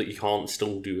rule that you can't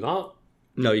still do that?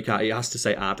 No, you can't. It has to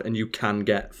say ad, and you can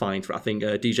get fined for. I think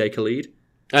DJ Khalid.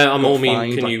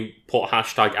 Can you put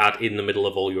hashtag ad in the middle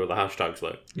of all your other hashtags,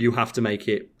 though? You have to make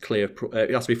it clear.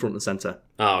 It has to be front and centre.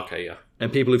 Oh, okay, yeah.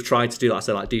 And people who've tried to do that, I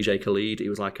said like DJ Khalid, he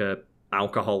was like a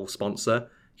alcohol sponsor.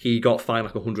 He got fined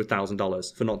like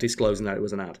 $100,000 for not disclosing that it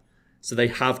was an ad. So they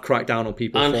have cracked down on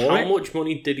people and for it. And how much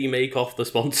money did he make off the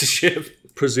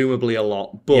sponsorship? Presumably a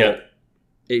lot, but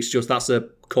it's just, that's a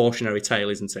cautionary tale,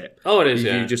 isn't it? Oh, it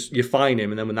is, You fine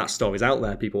him, and then when that story's out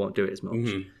there, people won't do it as much.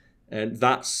 And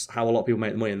that's how a lot of people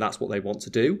make the money, and that's what they want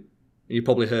to do. And you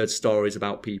probably heard stories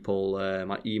about people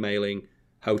like emailing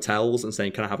hotels and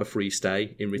saying, "Can I have a free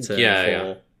stay in return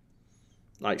for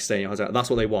like staying in a hotel?" That's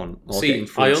what they want. Or see,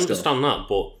 I understand that,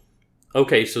 but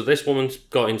okay, so this woman's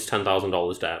got into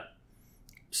 $10,000 debt.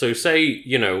 So say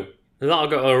that got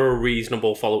her a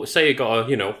reasonable follower. Say you got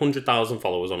 100,000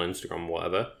 followers on Instagram or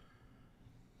whatever.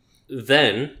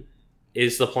 Then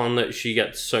is the plan that she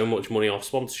gets so much money off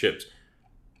sponsorships.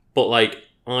 But,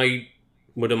 I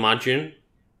would imagine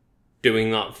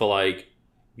doing that for,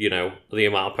 the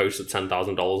amount of posts that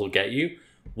 $10,000 will get you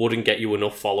wouldn't get you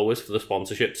enough followers for the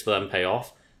sponsorships to then pay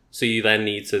off. So you then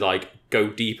need to, go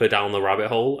deeper down the rabbit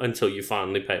hole until you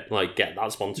finally get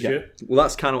that sponsorship. Yeah. Well,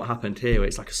 that's kind of what happened here.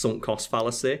 It's like a sunk cost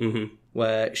fallacy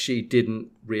where she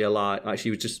didn't realise... she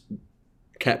was just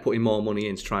kept putting more money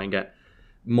in to try and get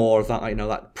more of that,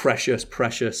 that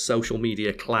precious social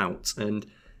media clout. And...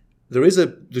 There's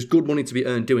good money to be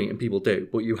earned doing it, and people do,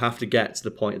 but you have to get to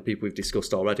the point of people we've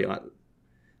discussed already, like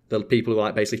the people who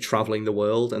are basically travelling the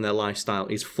world and their lifestyle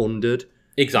is funded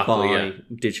by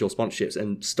digital sponsorships,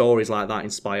 and stories like that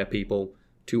inspire people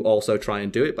to also try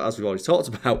and do it. But as we've already talked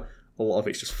about, a lot of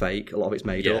it's just fake. A lot of it's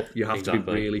made up. You have to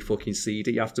be really fucking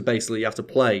seedy. You have to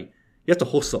play. You have to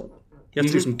hustle. You have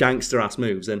to do some gangster-ass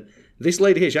moves. And this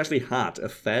lady here, she actually had a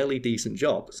fairly decent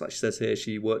job. It's like she says here,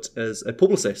 she worked as a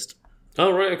publicist.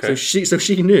 Oh, right, okay. So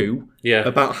she knew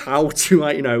about how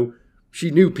to,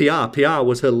 she knew PR. PR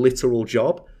was her literal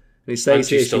job. And it says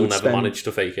she still never managed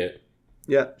to fake it.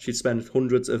 Yeah, she'd spend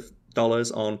hundreds of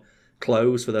dollars on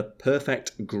clothes for the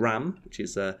perfect gram, which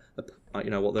is what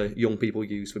the young people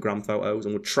use for gram photos,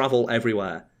 and would travel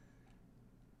everywhere.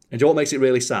 And do you know what makes it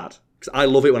really sad? Because I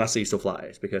love it when I see stuff like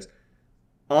this, because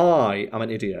I am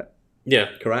an idiot. Yeah.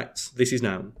 Correct? This is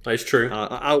known. That's true.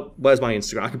 Where's my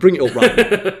Instagram? I can bring it up right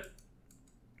now.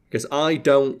 Because I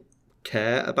don't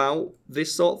care about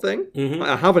this sort of thing. Mm-hmm.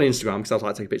 I have an Instagram because I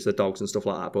like to take pictures of dogs and stuff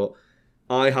like that, but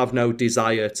I have no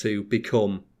desire to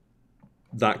become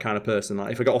that kind of person.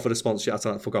 Like, if I got offered a sponsorship, I'd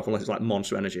like, fuck off, unless it's like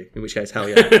Monster Energy, in which case, hell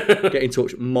yeah, get in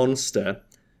touch, Monster.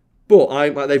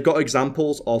 But they've got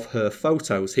examples of her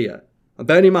photos here. And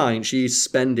bearing in mind, she's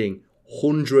spending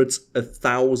hundreds of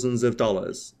thousands of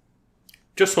dollars.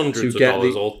 Just hundreds of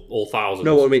dollars or thousands?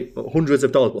 No, what I mean, hundreds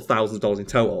of dollars, but thousands of dollars in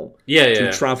total. Yeah.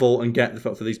 To travel and get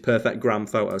for these perfect gram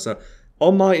photos. So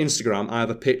on my Instagram, I have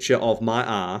a picture of my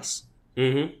arse.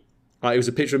 Mm-hmm. It was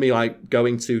a picture of me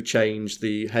going to change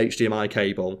the HDMI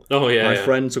cable. Oh yeah. My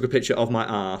friend took a picture of my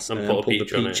arse and put the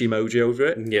peach emoji over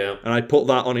it. Yeah. And I put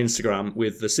that on Instagram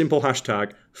with the simple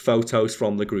hashtag photos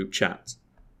from the group chat.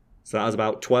 So that has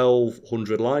about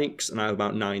 1,200 likes, and I have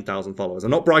about 9,000 followers.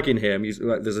 I'm not bragging here.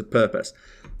 There's a purpose.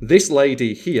 This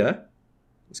lady here,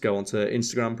 let's go on to her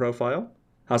Instagram profile,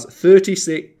 has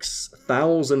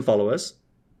 36,000 followers.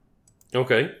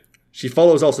 Okay. She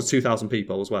follows also 2,000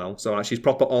 people as well, so she's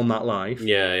proper on that life.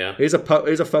 Yeah. Here's a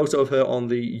photo of her on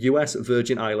the US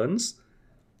Virgin Islands.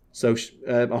 So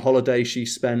a holiday, she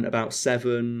spent about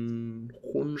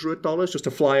 $700 just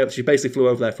to fly up. She basically flew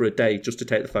over there for a day just to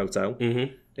take the photo.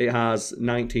 Mm-hmm. It has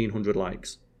 1,900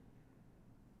 likes.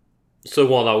 So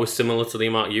what, that was similar to the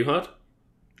amount you had?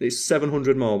 It's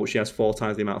 700 more, but she has 4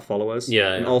 times the amount of followers.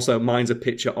 Yeah. And also, mine's a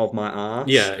picture of my arse.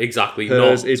 Yeah, exactly.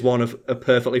 Hers is one of a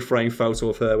perfectly framed photo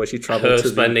of her where she travelled to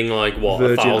spending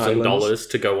 $1,000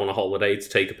 to go on a holiday to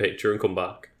take a picture and come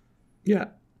back. Yeah.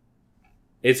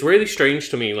 It's really strange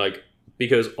to me,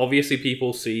 because obviously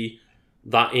people see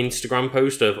that Instagram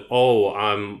post of, oh,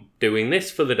 I'm doing this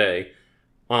for the day.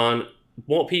 And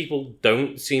what people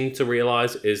don't seem to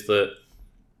realise is that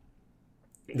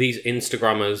these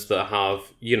Instagrammers that have,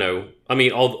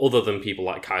 other than people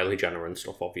like Kylie Jenner and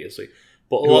stuff, obviously.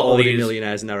 But a lot of these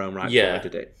millionaires in their own right. Yeah.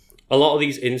 Did it. A lot of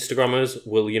these Instagrammers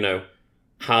will,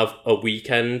 have a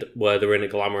weekend where they're in a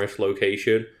glamorous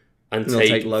location and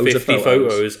take 50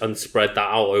 photos and spread that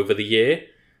out over the year.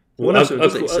 Well,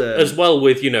 as well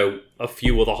with, a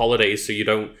few other holidays, so you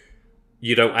don't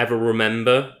ever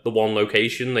remember the one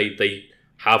location. They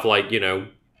have a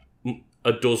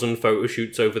dozen photo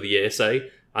shoots over the year, say,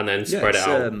 and then spread it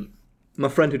out. My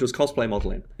friend who does cosplay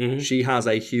modelling, mm-hmm. she has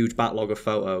a huge backlog of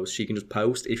photos she can just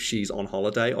post if she's on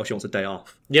holiday or she wants a day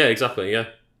off. Yeah, exactly, yeah.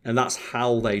 And that's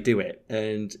how they do it.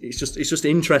 And it's just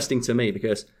interesting to me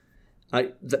because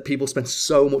that people spend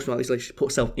so much money. She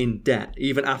put herself in debt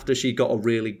even after she got a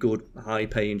really good,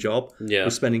 high-paying job. Yeah,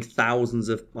 was spending thousands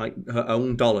of her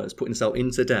own dollars, putting herself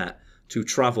into debt to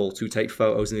travel to take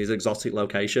photos in these exotic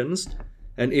locations.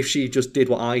 And if she just did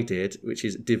what I did, which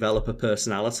is develop a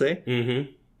personality,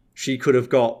 mm-hmm. she could have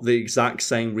got the exact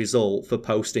same result for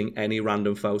posting any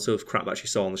random photo of crap that she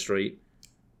saw on the street.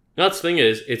 That's the thing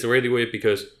is, it's really weird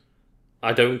because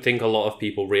I don't think a lot of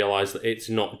people realise that it's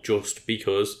not just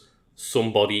because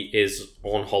somebody is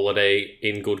on holiday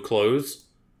in good clothes.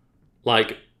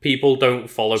 People don't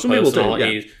follow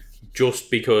personalities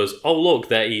just because, oh look,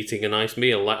 they're eating a nice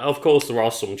meal. Of course there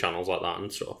are some channels like that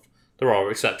and stuff. There are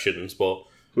exceptions, but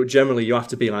generally you have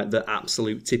to be the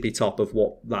absolute tippy top of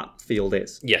what that field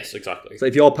is. Yes, exactly. So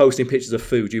if you're posting pictures of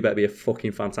food, you better be a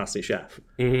fucking fantastic chef.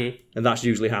 Mm-hmm. And that's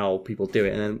usually how people do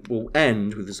it. And then we'll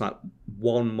end with just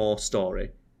one more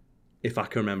story, if I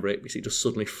can remember it, because it just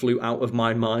suddenly flew out of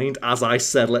my mind. As I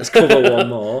said, let's cover one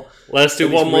more. Let's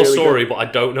do one more story, but I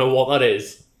don't know what that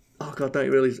is. Oh god, don't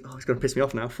you really? Oh, it's going to piss me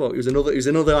off now. Fuck, it was another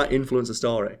influencer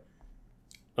story.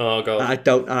 Oh god, I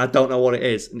don't know what it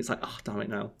is, and it's oh damn it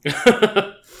now.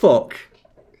 Fuck.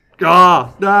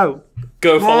 Ah, no.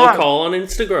 Go follow Carl on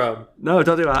Instagram. No,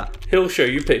 don't do that. He'll show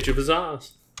you a picture of his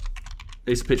ass.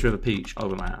 It's a picture of a peach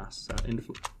over my ass. So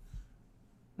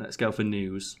let's go for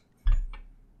news.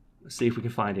 Let's see if we can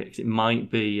find it, because it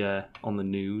might be on the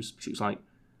news. Because it was I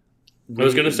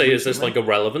was going to say, is this a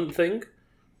relevant thing?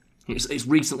 It's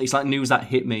recently. It's news that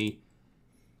hit me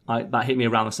that hit me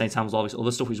around the same time as all this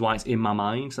other stuff, which is why it's in my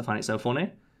mind, because I find it so funny.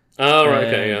 Oh, right,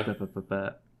 okay, yeah.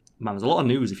 Man, there's a lot of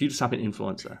news. If you just type in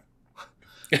influencer.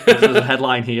 There's a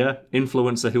headline here.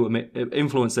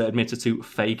 Influencer admitted to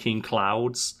faking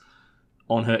clouds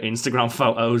on her Instagram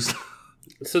photos.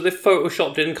 So they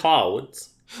photoshopped in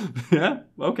clouds? Yeah,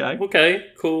 okay. Okay,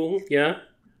 cool, yeah.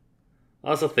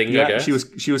 That's a thing, I guess.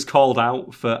 She was called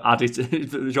out for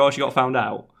the joy she got found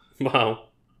out. Wow.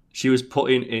 She was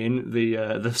putting in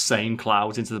the same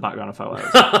clouds into the background of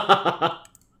photos.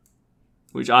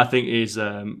 Which I think is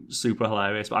super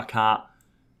hilarious, but I can't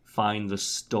find the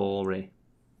story.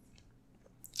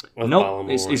 No,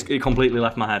 it completely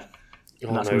left my head.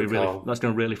 And that's going to be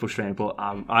really frustrating. But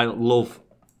I love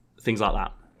things like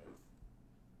that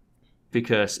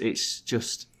because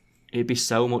it'd be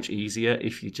so much easier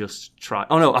if you just try.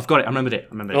 Oh no, I've got it. I remembered it.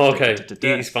 Oh, okay,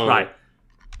 he's fine. Right.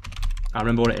 I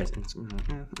remember what it is.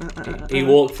 He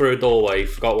walked through a doorway,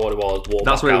 forgot what it was.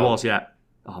 That's what it was. Yeah.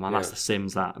 Oh man, that's The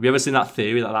Sims. That. Have you ever seen that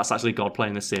theory that that's actually God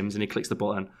playing The Sims and he clicks the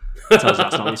button, tells you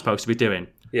that's not what you're supposed to be doing?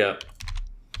 Yeah.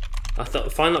 I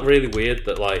find that really weird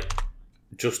that like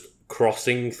just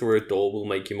crossing through a door will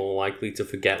make you more likely to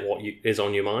forget what is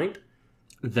on your mind.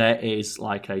 There is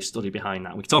like a study behind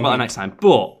that. We can talk about that next time.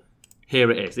 But here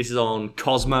it is. This is on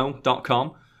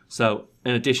Cosmo.com. So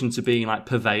in addition to being like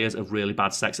purveyors of really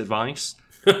bad sex advice,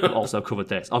 we've also covered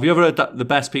this. Have you ever heard that the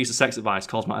best piece of sex advice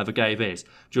Cosmo ever gave is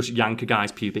just yank a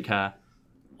guy's pubic hair?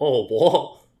 Oh,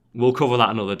 what? We'll cover that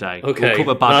another day. Okay, we'll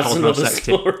cover bad that's Cosmo sex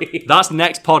tip. That's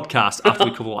next podcast after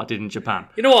we cover what I did in Japan.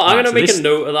 You know what? I'm going to make a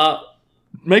note of that.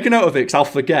 Make a note of it because I'll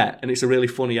forget, and it's a really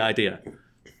funny idea.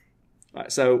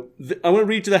 Right, so I'm going to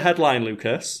read you the headline,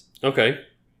 Lucas. Okay.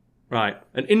 Right.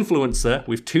 An influencer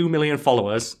with 2 million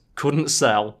followers couldn't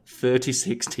sell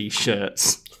 36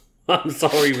 t-shirts. I'm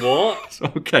sorry, what?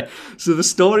 Okay. So the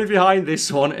story behind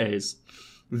this one is...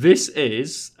 This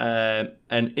is an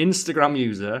Instagram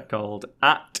user called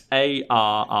 @ARII,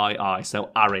 so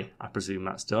Ari, I presume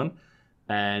that's done.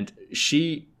 And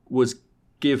she was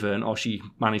given, or she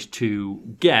managed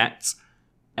to get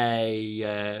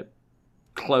a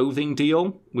clothing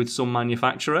deal with some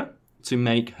manufacturer to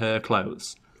make her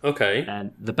clothes. Okay.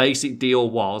 And the basic deal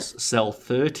was sell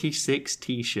 36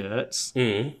 t-shirts.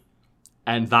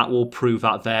 And that will prove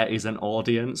that there is an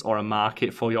audience or a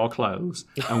market for your clothes,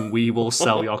 and we will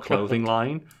sell your clothing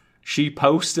line. She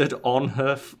posted on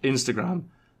her Instagram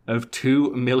of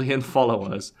 2 million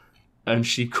followers, and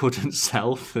she couldn't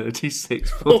sell 36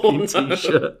 fucking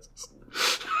t-shirts.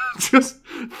 Just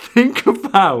think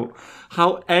about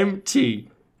how empty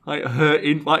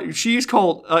she's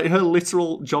called her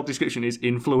literal job description is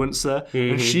influencer,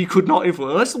 and she could not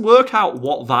influence. Let's work out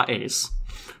what that is.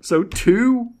 So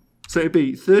it'd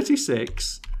be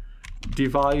 36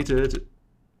 divided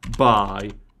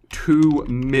by 2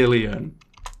 million.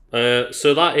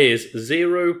 So that is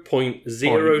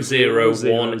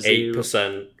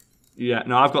 0.0018%. Yeah,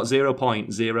 no, I've got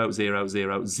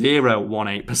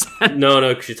 0.0000018%. No,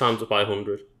 because you times it by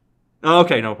 100.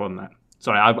 Okay, no problem there.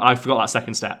 Sorry, I forgot that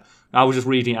second step. I was just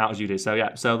reading it out as you did. So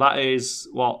yeah, so that is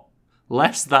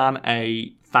less than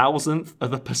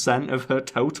 0.001% of her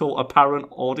total apparent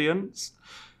audience.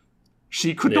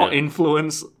 She could not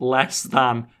influence less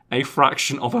than a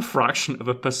fraction of a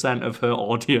percent of her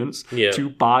audience to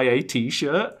buy a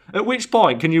t-shirt. At which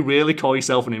point can you really call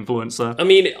yourself an influencer? I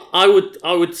mean, I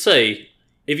would say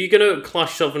if you're going to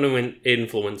class yourself as an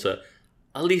influencer,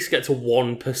 at least get to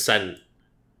 1%.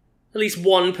 At least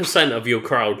 1% of your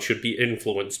crowd should be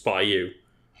influenced by you.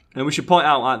 And we should point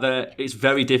out that it's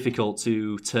very difficult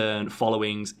to turn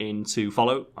followings into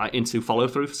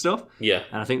follow-through for stuff. Yeah.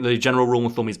 And I think the general rule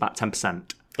of thumb is about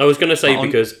 10%. I was going to say,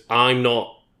 because I'm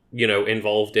not,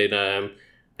 involved in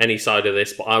any side of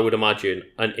this, but I would imagine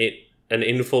an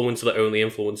influencer that only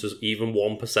influences even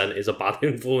 1% is a bad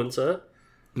influencer.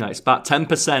 No, it's about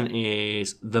 10%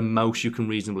 is the most you can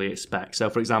reasonably expect. So,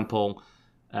 for example...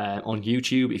 on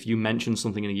YouTube, if you mention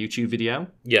something in a YouTube video,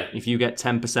 if you get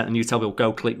 10% and you tell people,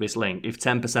 go click this link, if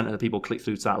 10% of the people click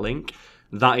through to that link,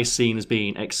 that is seen as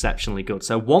being exceptionally good.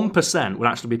 So 1% would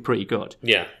actually be pretty good.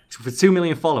 Yeah. For 2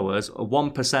 million followers, a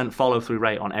 1% follow-through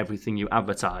rate on everything you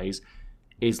advertise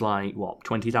is like,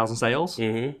 20,000 sales?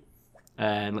 Mm-hmm.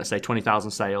 And let's say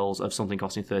 20,000 sales of something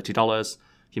costing $30.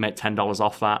 If you make $10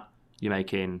 off that, you're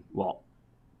making,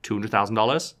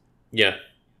 $200,000? Yeah.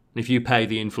 If you pay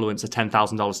the influencer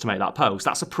 $10,000 to make that post,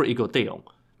 that's a pretty good deal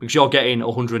because you're getting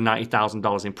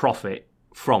 $190,000 in profit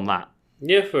from that.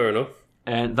 Yeah, fair enough.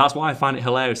 And that's why I find it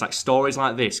hilarious. Like stories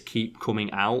like this keep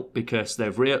coming out because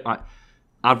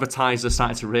advertisers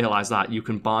started to realize that you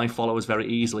can buy followers very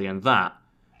easily, and that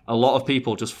a lot of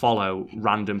people just follow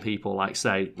random people, like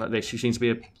say, like this. She seems to be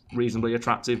a reasonably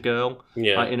attractive girl,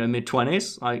 like in her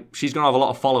mid-20s. Like she's gonna have a lot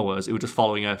of followers who are just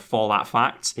following her for that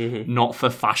fact, not for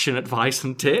fashion advice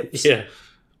and tips. Yeah.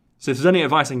 So if there's any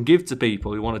advice I can give to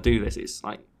people who want to do this, it's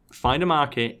like find a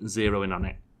market, zero in on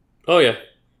it. Oh yeah.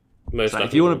 Most So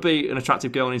if you want to be an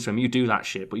attractive girl on Instagram, you do that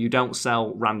shit, but you don't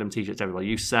sell random t-shirts to everybody.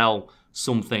 You sell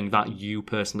something that you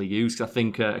personally use. Because I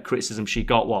think a criticism she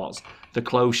got was the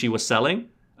clothes she was selling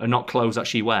are not clothes that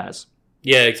she wears.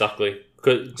 Yeah, exactly.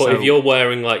 But if you're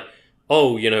wearing like,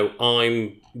 oh, you know,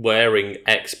 I'm wearing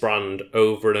X brand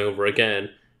over and over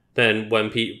again, then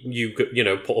when you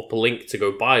know, put up a link to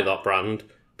go buy that brand,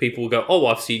 people will go, oh,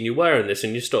 I've seen you wearing this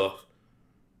in your stuff.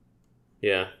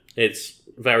 Yeah, it's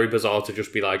very bizarre to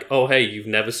just be like, oh, hey, you've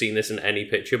never seen this in any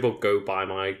picture, but go buy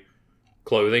my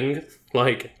clothing.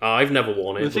 Like, I've never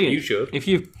worn it, but you should. If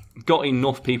you've got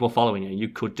enough people following you, you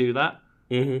could do that.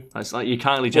 Mm-hmm. It's like you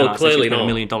can't generate clearly not. $1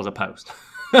 million a post.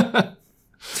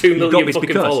 2 million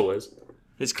fucking followers.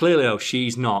 It's clearly,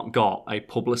 she's not got a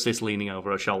publicist leaning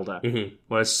over her shoulder,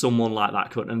 whereas someone like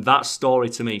that could. And that story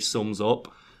to me sums up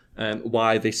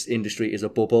why this industry is a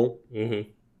bubble. And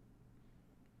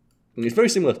it's very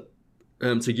similar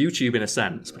to YouTube in a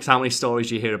sense, because how many stories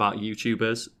do you hear about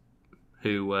YouTubers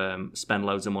who spend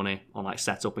loads of money on like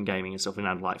setup and gaming and stuff, and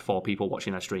have like 4 people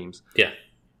watching their streams? Yeah.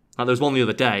 Now, there was one the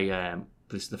other day.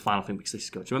 This is the final thing because this is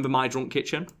good. Do you remember My Drunk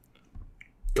Kitchen?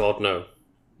 God, no.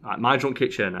 Right, My Drunk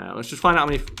Kitchen. Let's just find out how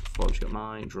many followers you got.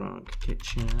 My Drunk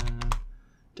Kitchen.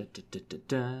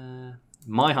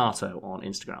 My Hearto on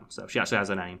Instagram. So she actually has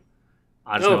a name.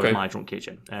 I just know it's My Drunk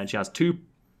Kitchen. And she has it's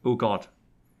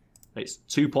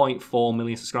 2.4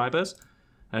 million subscribers.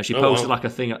 She posted like a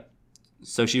thing.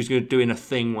 So she was doing a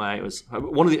thing where it was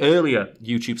one of the earlier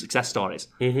YouTube success stories.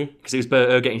 Because it was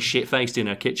her getting shit-faced in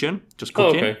her kitchen, just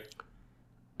cooking. Okay.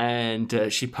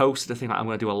 And she posted a thing like, I'm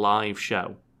going to do a live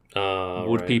show.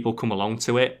 Would people come along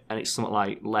to it? And it's something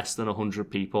like less than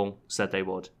 100 people said they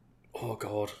would. Oh,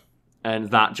 God. And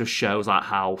that just shows like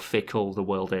how fickle the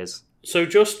world is. So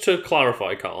just to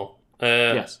clarify, Carl.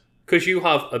 Yes. Because you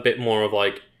have a bit more of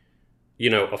like, you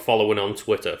know, a following on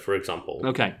Twitter, for example.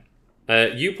 Okay.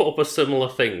 You put up a similar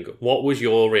thing. What was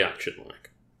your reaction like?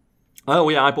 Oh,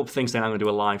 yeah, I put up things saying I'm going to do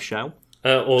a live show.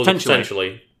 Or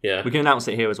potentially, yeah. We can announce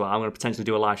it here as well. I'm going to potentially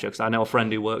do a live show because I know a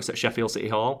friend who works at Sheffield City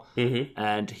Hall,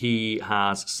 and he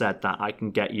has said that I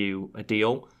can get you a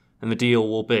deal, and the deal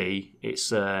will be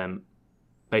it's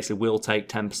basically we'll take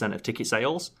 10% of ticket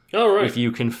sales if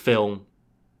you can film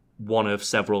one of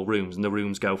several rooms, and the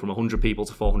rooms go from 100 people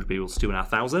to 400 people to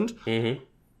 2,500.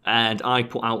 And I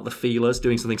put out the feelers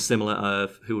doing something similar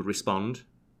of who would respond.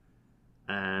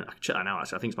 And I can check that now,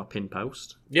 actually. I think it's my pin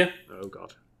post. Yeah. Oh,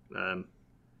 God.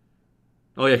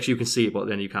 Oh, yeah, because you can see it, but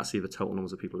then you can't see the total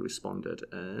numbers of people who responded.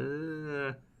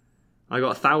 I got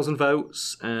 1,000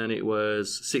 votes, and it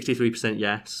was 63%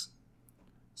 yes.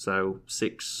 So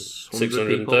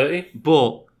 630 people.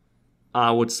 But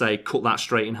I would say cut that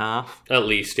straight in half. At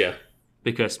least, yeah.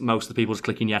 Because most of the people just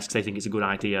clicking yes because they think it's a good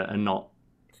idea and not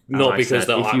because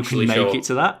they'll if you actually can make it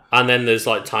to that. And then there's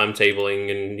like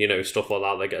timetabling and, you know, stuff like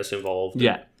that gets involved.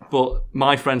 Yeah, but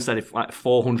my friend said if like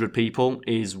 400 people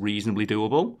is reasonably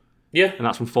doable. Yeah. And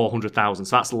that's from 400,000,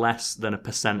 so that's less than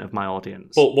 1% of my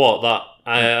audience. But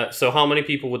what, so how many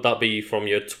people would that be from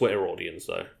your Twitter audience,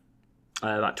 though?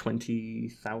 Like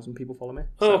 20,000 people follow me.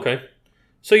 Oh, okay.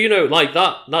 So, you know, like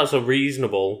that's a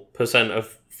reasonable percent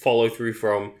of follow through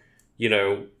from, you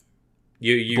know,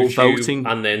 YouTube voting,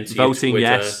 and then to voting Twitter.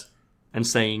 Yes and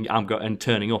saying and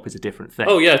turning up is a different thing.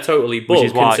 Oh yeah, totally.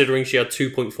 But considering she had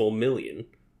 2.4 million,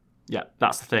 yeah,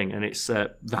 that's the thing, and it's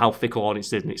how fickle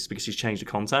audience is, and it's because she's changed the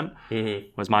content,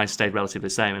 whereas mine stayed relatively the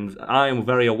same. And I am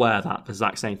very aware that the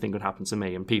exact same thing could happen to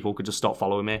me, and people could just stop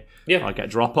following me. Yeah, I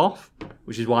get drop off,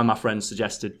 which is why my friend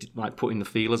suggested like putting the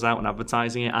feelers out and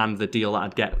advertising it, and the deal that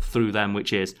I'd get through them,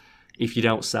 which is if you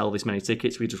don't sell this many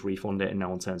tickets, we just refund it and no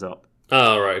one turns up.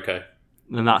 Oh right, okay.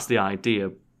 And that's the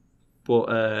idea.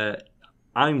 But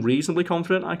I'm reasonably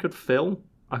confident I could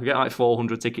get like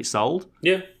 400 tickets sold.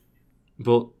 Yeah.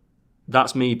 But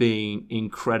that's me being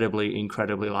incredibly,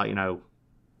 like, you know,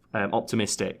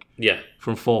 optimistic. Yeah.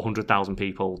 From 400,000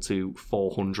 people to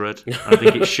 400. I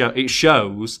think it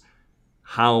shows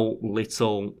how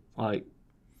little, like,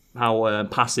 how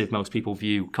passive most people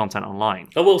view content online.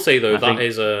 I will say, though, that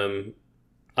is,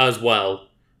 as well,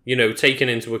 you know, taking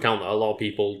into account that a lot of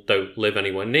people don't live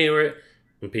anywhere near it,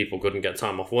 and people couldn't get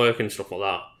time off work and stuff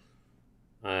like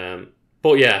that.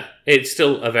 But yeah, it's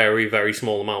still a very, very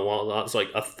small amount. Well, that's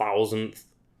like 1,000th,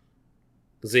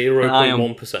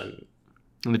 0.1%.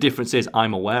 And the difference is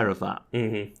I'm aware of that.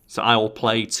 Mm-hmm. So I will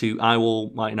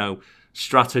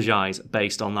strategize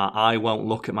based on that. I won't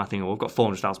look at my thing, we've got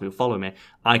 400,000 people following me.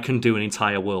 I can do an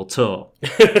entire world tour,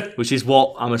 which is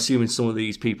what I'm assuming some of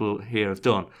these people here have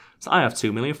done. So I have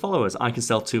 2 million followers. I can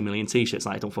sell 2 million t-shirts.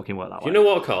 It don't fucking work that way. You know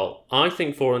what, Carl? I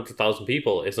think 400,000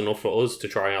 people is enough for us to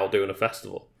try out doing a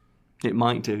festival. It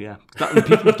might do, yeah.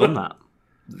 People have done that.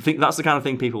 I think that's the kind of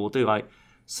thing people will do.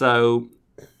 So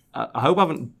I hope I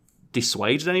haven't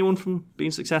dissuaded anyone from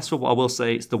being successful, but I will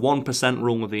say it's the 1%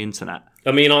 rule of the internet.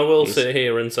 I mean, I will sit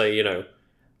here and say,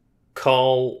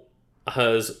 Carl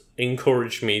has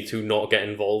encouraged me to not get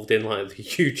involved in, the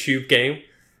YouTube game.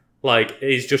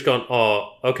 He's just gone,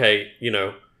 oh, okay,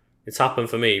 it's happened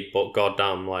for me, but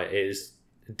goddamn, it is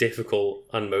difficult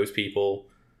and most people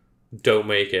don't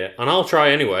make it. And I'll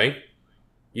try anyway.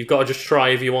 You've got to just try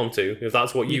if you want to, if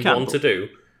that's what you want to do.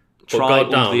 Try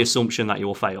under the assumption that you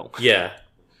will fail. Yeah.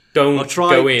 Don't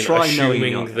go in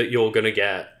assuming that you're going to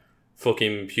get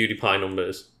fucking PewDiePie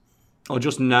numbers. Or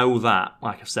just know that,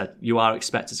 like I've said, you are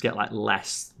expected to get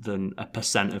less than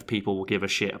 1% of people will give a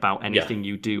shit about anything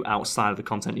you do outside of the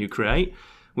content you create,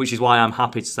 which is why I'm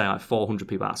happy to say 400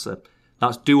 people.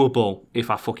 That's doable if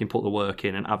I fucking put the work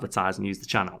in and advertise and use the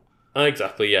channel.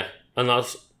 Exactly, yeah. And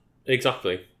that's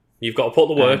exactly. You've got to put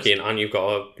the work in and you've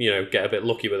got to, get a bit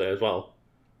lucky with it as well.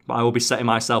 But I will be setting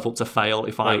myself up to fail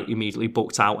if I immediately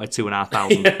booked out a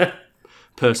 2,500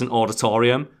 person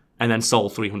auditorium and then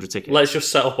sold 300 tickets. Let's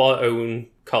just set up our own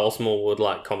Carl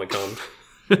Smallwood Comic Con.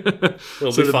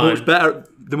 We'll be fine.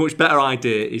 The much better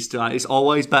idea is it's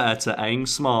always better to aim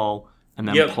small and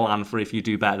then plan for if you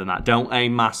do better than that. Don't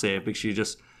aim massive because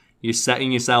you're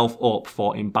setting yourself up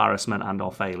for embarrassment and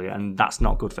or failure, and that's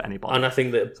not good for anybody. And I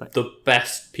think that the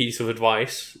best piece of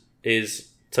advice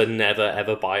is to never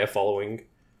ever buy a following.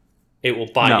 It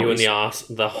will bite you in the arse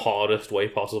the hardest way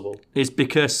possible. It's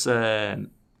because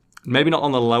maybe not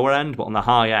on the lower end, but on the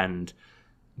high end,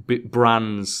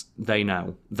 brands they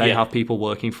know they have people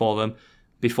working for them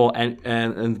before,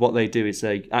 and what they do is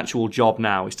their actual job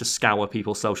now is to scour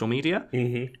people's social media.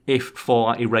 Mm-hmm. If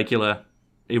for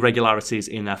irregularities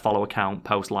in their follow account,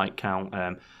 post like count,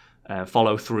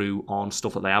 follow through on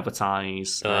stuff that they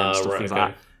advertise, things like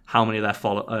that. How many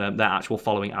of their actual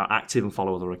following are active and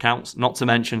follow other accounts. Not to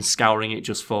mention scouring it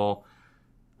just for,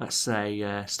 let's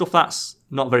say, stuff that's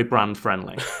not very brand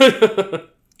friendly.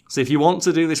 So if you want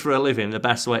to do this for a living, the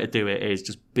best way to do it is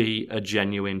just be a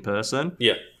genuine person.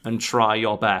 Yeah. And try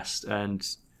your best. And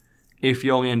if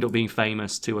you only end up being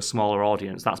famous to a smaller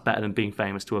audience, that's better than being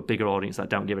famous to a bigger audience that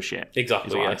don't give a shit.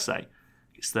 Exactly, is what I say.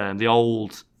 It's the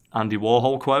old Andy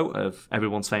Warhol quote of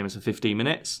everyone's famous for 15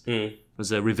 minutes.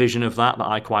 There's a revision of that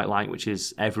I quite like, which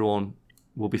is everyone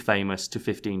will be famous to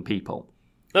 15 people.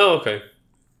 Oh, okay.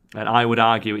 And I would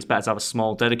argue it's better to have a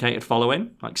small dedicated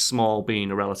following, small being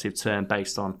a relative term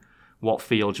based on what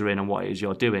field you're in and what it is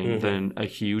you're doing, than a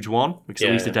huge one, because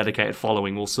at least a dedicated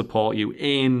following will support you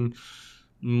in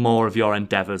more of your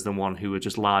endeavours than one who are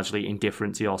just largely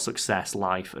indifferent to your success,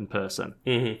 life and person.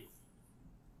 Mm-hmm.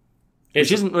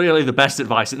 Which isn't really the best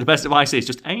advice. The best advice is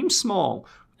just aim small.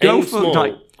 Aim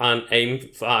small and aim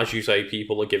for, as you say,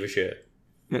 people that give a shit.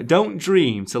 Don't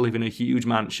dream to live in a huge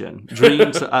mansion.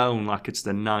 Dream to own just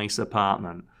a nice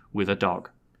apartment with a dog.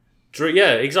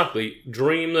 Yeah, exactly.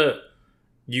 Dream that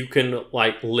you can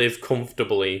live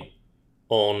comfortably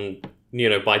on,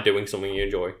 by doing something you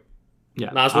enjoy.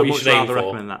 Yeah, that's what you should aim for.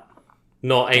 Recommend that.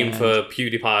 Not aim for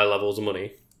PewDiePie levels of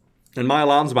money. And my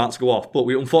alarm's about to go off, but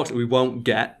unfortunately we won't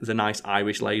get the nice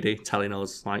Irish lady telling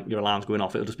us your alarm's going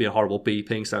off. It'll just be a horrible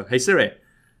beeping. So, hey Siri.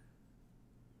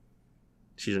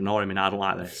 She's ignoring me now. I don't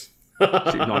like this.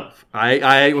 I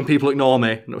hate when people ignore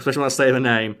me, especially when I say the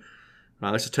name.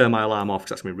 Right, let's just turn my alarm off because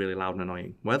that's going to be really loud and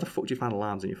annoying. Where the fuck do you find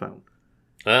alarms in your phone?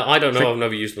 I don't know. I've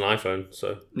never used an iPhone,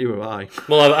 so. Neither have I.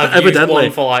 Well, I've used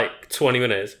one for 20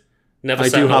 minutes. Never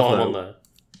set an alarm on there.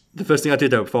 The first thing I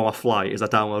did though before my flight is I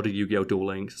downloaded Yu-Gi-Oh! Duel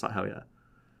Links. It's hell yeah.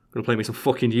 I'm going to play me some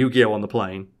fucking Yu-Gi-Oh! On the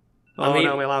plane. No,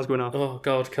 my alarm's going off. Oh,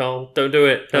 God, Carl. Don't do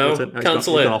it. No,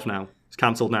 cancel it. It's off now. It's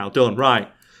cancelled now. Done.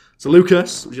 Right. So,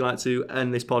 Lucas, would you like to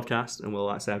end this podcast and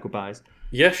we'll say our goodbyes?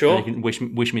 Yeah, sure. And you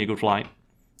can wish me a good flight.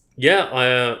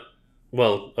 Yeah,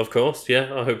 well, of course,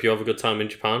 yeah. I hope you have a good time in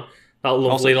Japan. That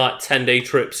lovely, 10-day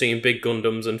trip seeing big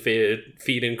Gundams and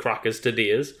feeding crackers to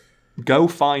deers. Go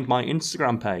find my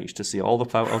Instagram page to see all the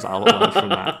photos I'll upload from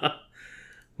that.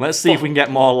 Let's see if we can get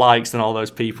more likes than all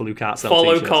those people who can't sell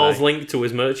t-shirts. Follow Carl's link to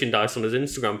his merchandise on his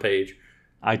Instagram page.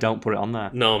 I don't put it on there.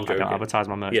 No, I'm joking. I don't advertise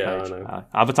my merch page. I know.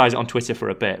 I advertised it on Twitter for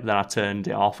a bit, then I turned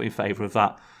it off in favour of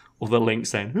that other link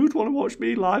saying, who'd want to watch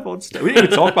me live on stage? We didn't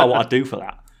even talk about what I do for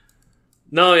that.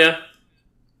 No, yeah.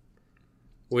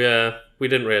 We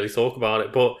didn't really talk about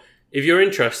it, but if you're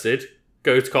interested,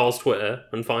 go to Carl's Twitter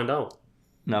and find out.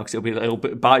 No, because it'll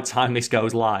be by the time this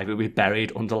goes live, it'll be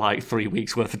buried under like 3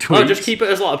 weeks worth of tweets. No, just keep it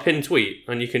as like a pinned tweet,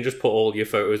 and you can just put all your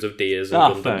photos of deers and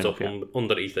Gundams up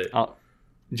underneath it. Do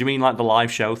you mean like the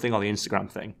live show thing or the Instagram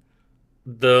thing?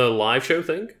 The live show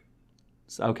thing?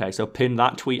 Okay, so pin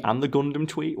that tweet and the Gundam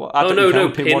tweet? No,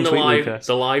 pin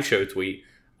the live show tweet,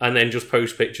 and then just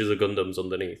post pictures of Gundams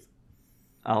underneath.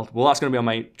 Well, that's going to be on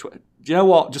my... Do you know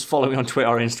what? Just follow me on Twitter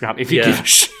or Instagram if you give a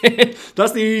shit.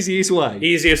 That's the easiest way.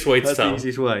 Easiest way to tell. That's the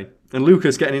easiest way. And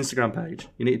Lucas, get an Instagram page.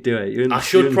 You need to do it. I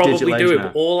should probably do it,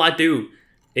 but all I do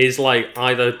is like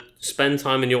either spend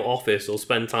time in your office or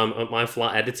spend time at my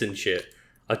flat editing shit.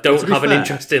 I don't have an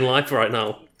interest in life right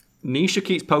now. Nisha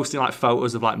keeps posting like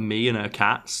photos of like me and her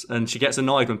cats, and she gets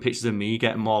annoyed when pictures of me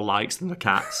get more likes than the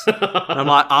cats. And I'm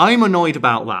like, I'm annoyed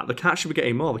about that. The cats should be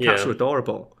getting more. The cats are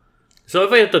adorable. So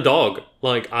if I had the dog,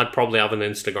 like I'd probably have an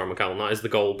Instagram account. That is the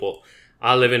goal. But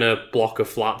I live in a block of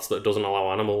flats that doesn't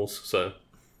allow animals, so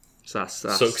that's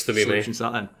sucks to be me.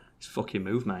 That then. Just fucking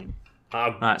move, mate.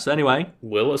 Right. So anyway,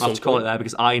 I'll have to call it there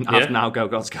because I have now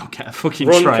got to go get a fucking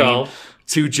train Carl.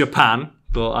 To Japan.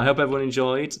 But I hope everyone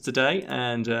enjoyed today,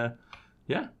 and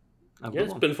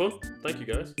it's been fun. Thank you,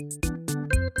 guys.